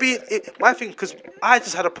you're going to be... my thing, because I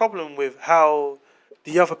just had a problem with how...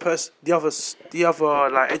 the other person, the other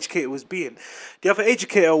like educator was being. The other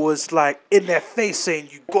educator was like in their face saying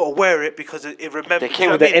you gotta wear it because it remembers. They came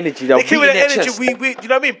with the energy. They came with the energy. We you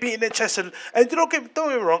know what I mean, beating their chest and don't get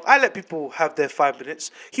me wrong. I let people have their 5 minutes.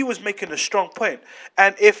 He was making a strong point,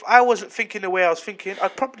 and if I wasn't thinking the way I was thinking,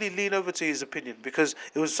 I'd probably lean over to his opinion because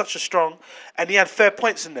it was such a strong, and he had fair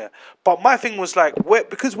points in there. But my thing was like,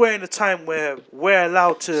 because we're in a time where we're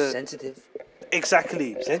allowed to sensitive.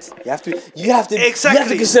 Exactly. You have to Exactly. You have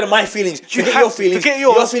to consider my feelings. Forget your feelings. Forget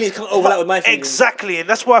Your feelings can't overlap with my feelings. Exactly, and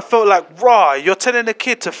that's why I felt like, you're telling a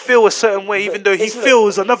kid to feel a certain way, even though he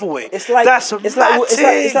feels another way. It's like that's it's like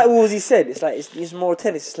what Woolsey said. It's like it's more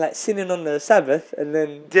tennis. It's like sinning on the Sabbath and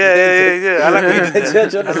then yeah. I like what you did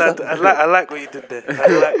there. I like what you did there. I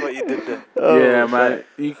like what you did there. Man.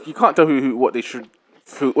 You can't tell who what they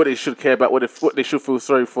should care about, what they should feel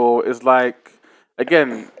sorry for. Is like,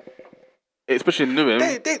 again, especially in Newham,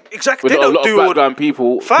 exactly. With They a don't lot do of background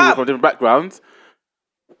people from different backgrounds.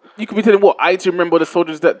 You could be telling I to remember the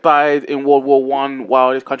soldiers that died in World War One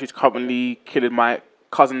while this country's currently killing my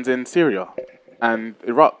cousins in Syria and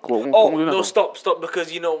Iraq. Stop,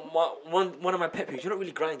 because you know one of my pet peeves. You know what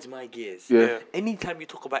really grinds my gears? Yeah. Anytime you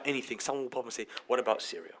talk about anything, someone will probably say, "What about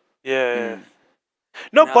Syria?" Yeah.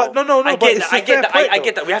 No, but I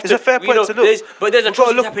get that. We have it's a fair point to look. But there's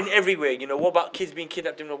atrocities happening everywhere. You know, what about kids being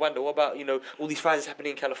kidnapped in Rwanda? What about all these fires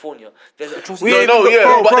happening in California? There's atrocities. But there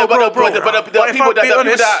are people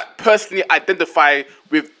that personally identify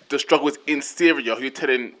with the struggles in Syria who are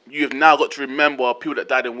telling you have now got to remember people that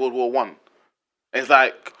died in World War One. It's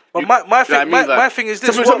like. But my thing is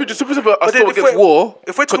this. Some people are still against war.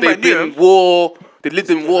 If we're talking about Newham, war, they lived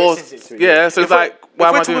in wars. Yeah, so it's like, why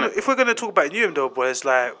am I doing it? If we're gonna talk about Newham though, boys,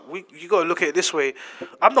 like you gotta look at it this way.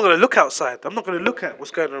 I'm not gonna look outside. I'm not gonna look at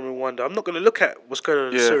what's going on in Rwanda. I'm not gonna look at what's going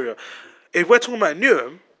on in Syria. If we're talking about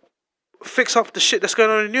Newham, fix up the shit that's going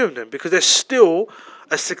on in Newham then, because there's still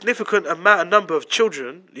a significant number of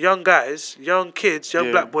children, young guys, young kids,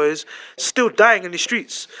 young black boys, still dying in the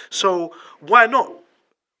streets. So why not?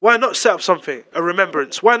 Why not set up something, a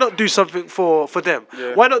remembrance? Why not do something for them?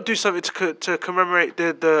 Yeah. Why not do something to commemorate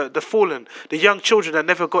the fallen, the young children that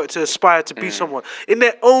never got to aspire to be someone in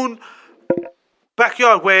their own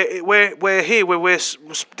backyard? Where this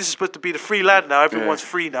is supposed to be the free land now. Everyone's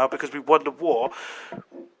free now because we won the war.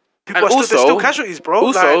 People there's still casualties, bro.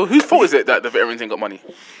 Also, whose fault is it that the veterans ain't got money?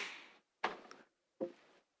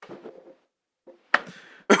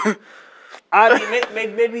 I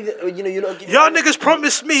mean, maybe you're not giving. Y'all niggas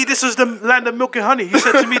promised me this was the land of milk and honey. You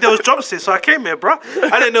said to me there was jobs here, so I came here, bro.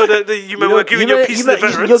 I didn't know that you were giving your piece to the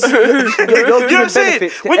veterans. You know what I'm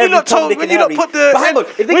saying? When you not put the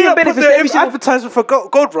advertisement for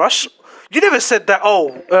Gold Rush, you never said that.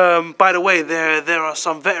 By the way, there are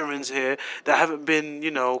some veterans here that haven't been,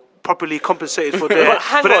 properly compensated for their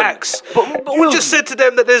acts. But you just said to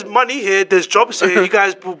them that there's money here, there's jobs here. You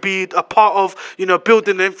guys will be a part of,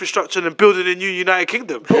 building the infrastructure and building a new United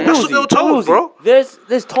Kingdom. That's what they were told, bro. There's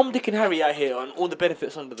Tom, Dick, and Harry out here on all the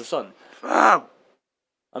benefits under the sun. Fam.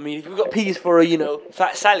 I mean, if we got peas for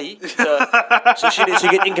Fat Sally, so she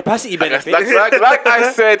get incapacity benefits. Like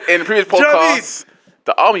I said in previous podcasts,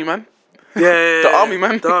 the army, man. Yeah, the army,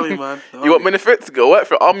 man. The army, man. You want benefits? Go work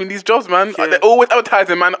for army in these jobs, man. Yeah. They're always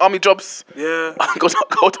advertising, man. Army jobs. Yeah. Go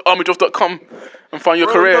to armyjobs.com and find your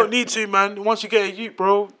career. You don't need to, man. Once you get a ute,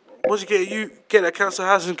 bro. Once you get a ute, get that council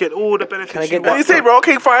house and get all the benefits. You say, bro,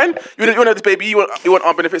 okay, fine. You want this baby. You want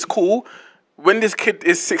army benefits? Cool. When this kid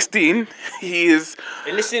is 16, he is.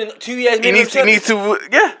 And listen, 2 years. He needs to.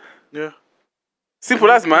 Yeah. Yeah.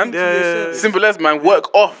 Simple as, man. Yeah. Simple as, man.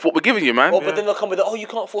 Work off what we're giving you, man. Oh, but then they'll come with you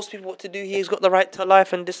can't force people what to do. He's got the right to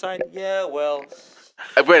life and decide. Yeah, well.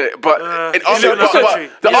 But in army,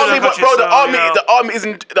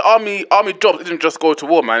 the army job isn't just go to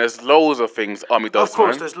war, man. There's loads of things army does. Of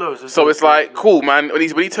course, man. there's loads. So it's like cool, man. When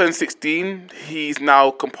he turns 16, he's now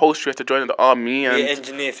compulsory to join the army and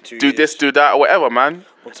Engineer for 2 do years. this, do that, or whatever, man.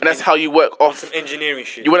 And that's how you work off. Some engineering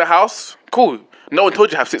shit. You want a house? Cool. No one told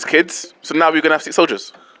you to have 6 kids, so now we're gonna have 6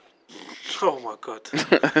 soldiers. Oh my god.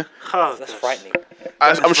 That's frightening.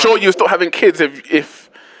 I'm sure you stop having kids if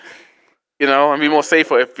you know, and be more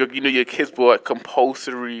safer if your kids were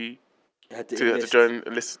compulsory to join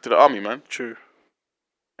enlist to the army, man. True.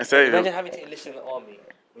 And so, Imagine having to enlist in the army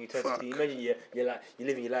when you turn 16. Imagine you're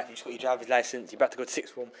living your life. You just got your driver's license. You're about to go to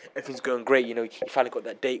sixth form. Everything's going great. You finally got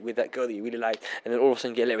that date with that girl that you really liked, and then all of a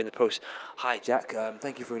sudden you get a letter in the post. Hi Jack,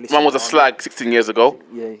 thank you for enlisting. Mum was a slag 16 years ago.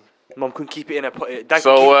 Yeah. Mum couldn't keep it in her pocket.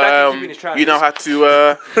 You now had to.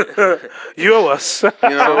 You owe us. You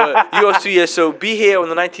know, you owe us 2 years. So be here on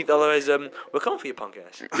the 19th. Otherwise, we're coming for your punk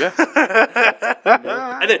ass. Yeah.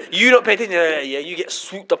 And then you don't pay attention. You get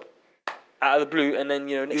swooped up out of the blue, and then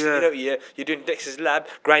next thing you know, you're doing Dexter's Lab,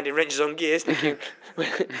 grinding wrenches on gears, thinking,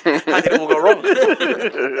 how did it all go wrong?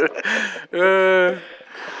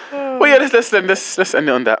 Well, yeah. Let's end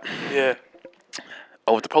it on that. Yeah.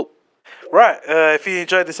 Over to Pope. Right, if you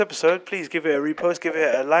enjoyed this episode, please give it a repost, give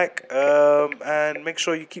it a like, and make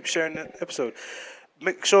sure you keep sharing the episode.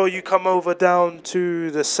 Make sure you come over down to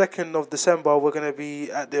the 2nd of December. We're going to be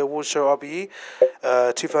at the award show RBE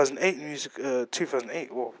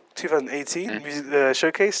 2018 music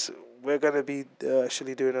showcase. We're going to be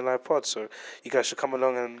actually doing a live pod, so you guys should come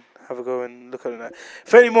along and have a go and look at that.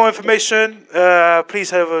 For any more information, please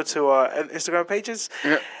head over to our Instagram pages,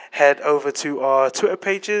 head over to our Twitter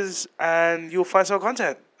pages, and you'll find some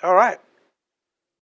content. All right.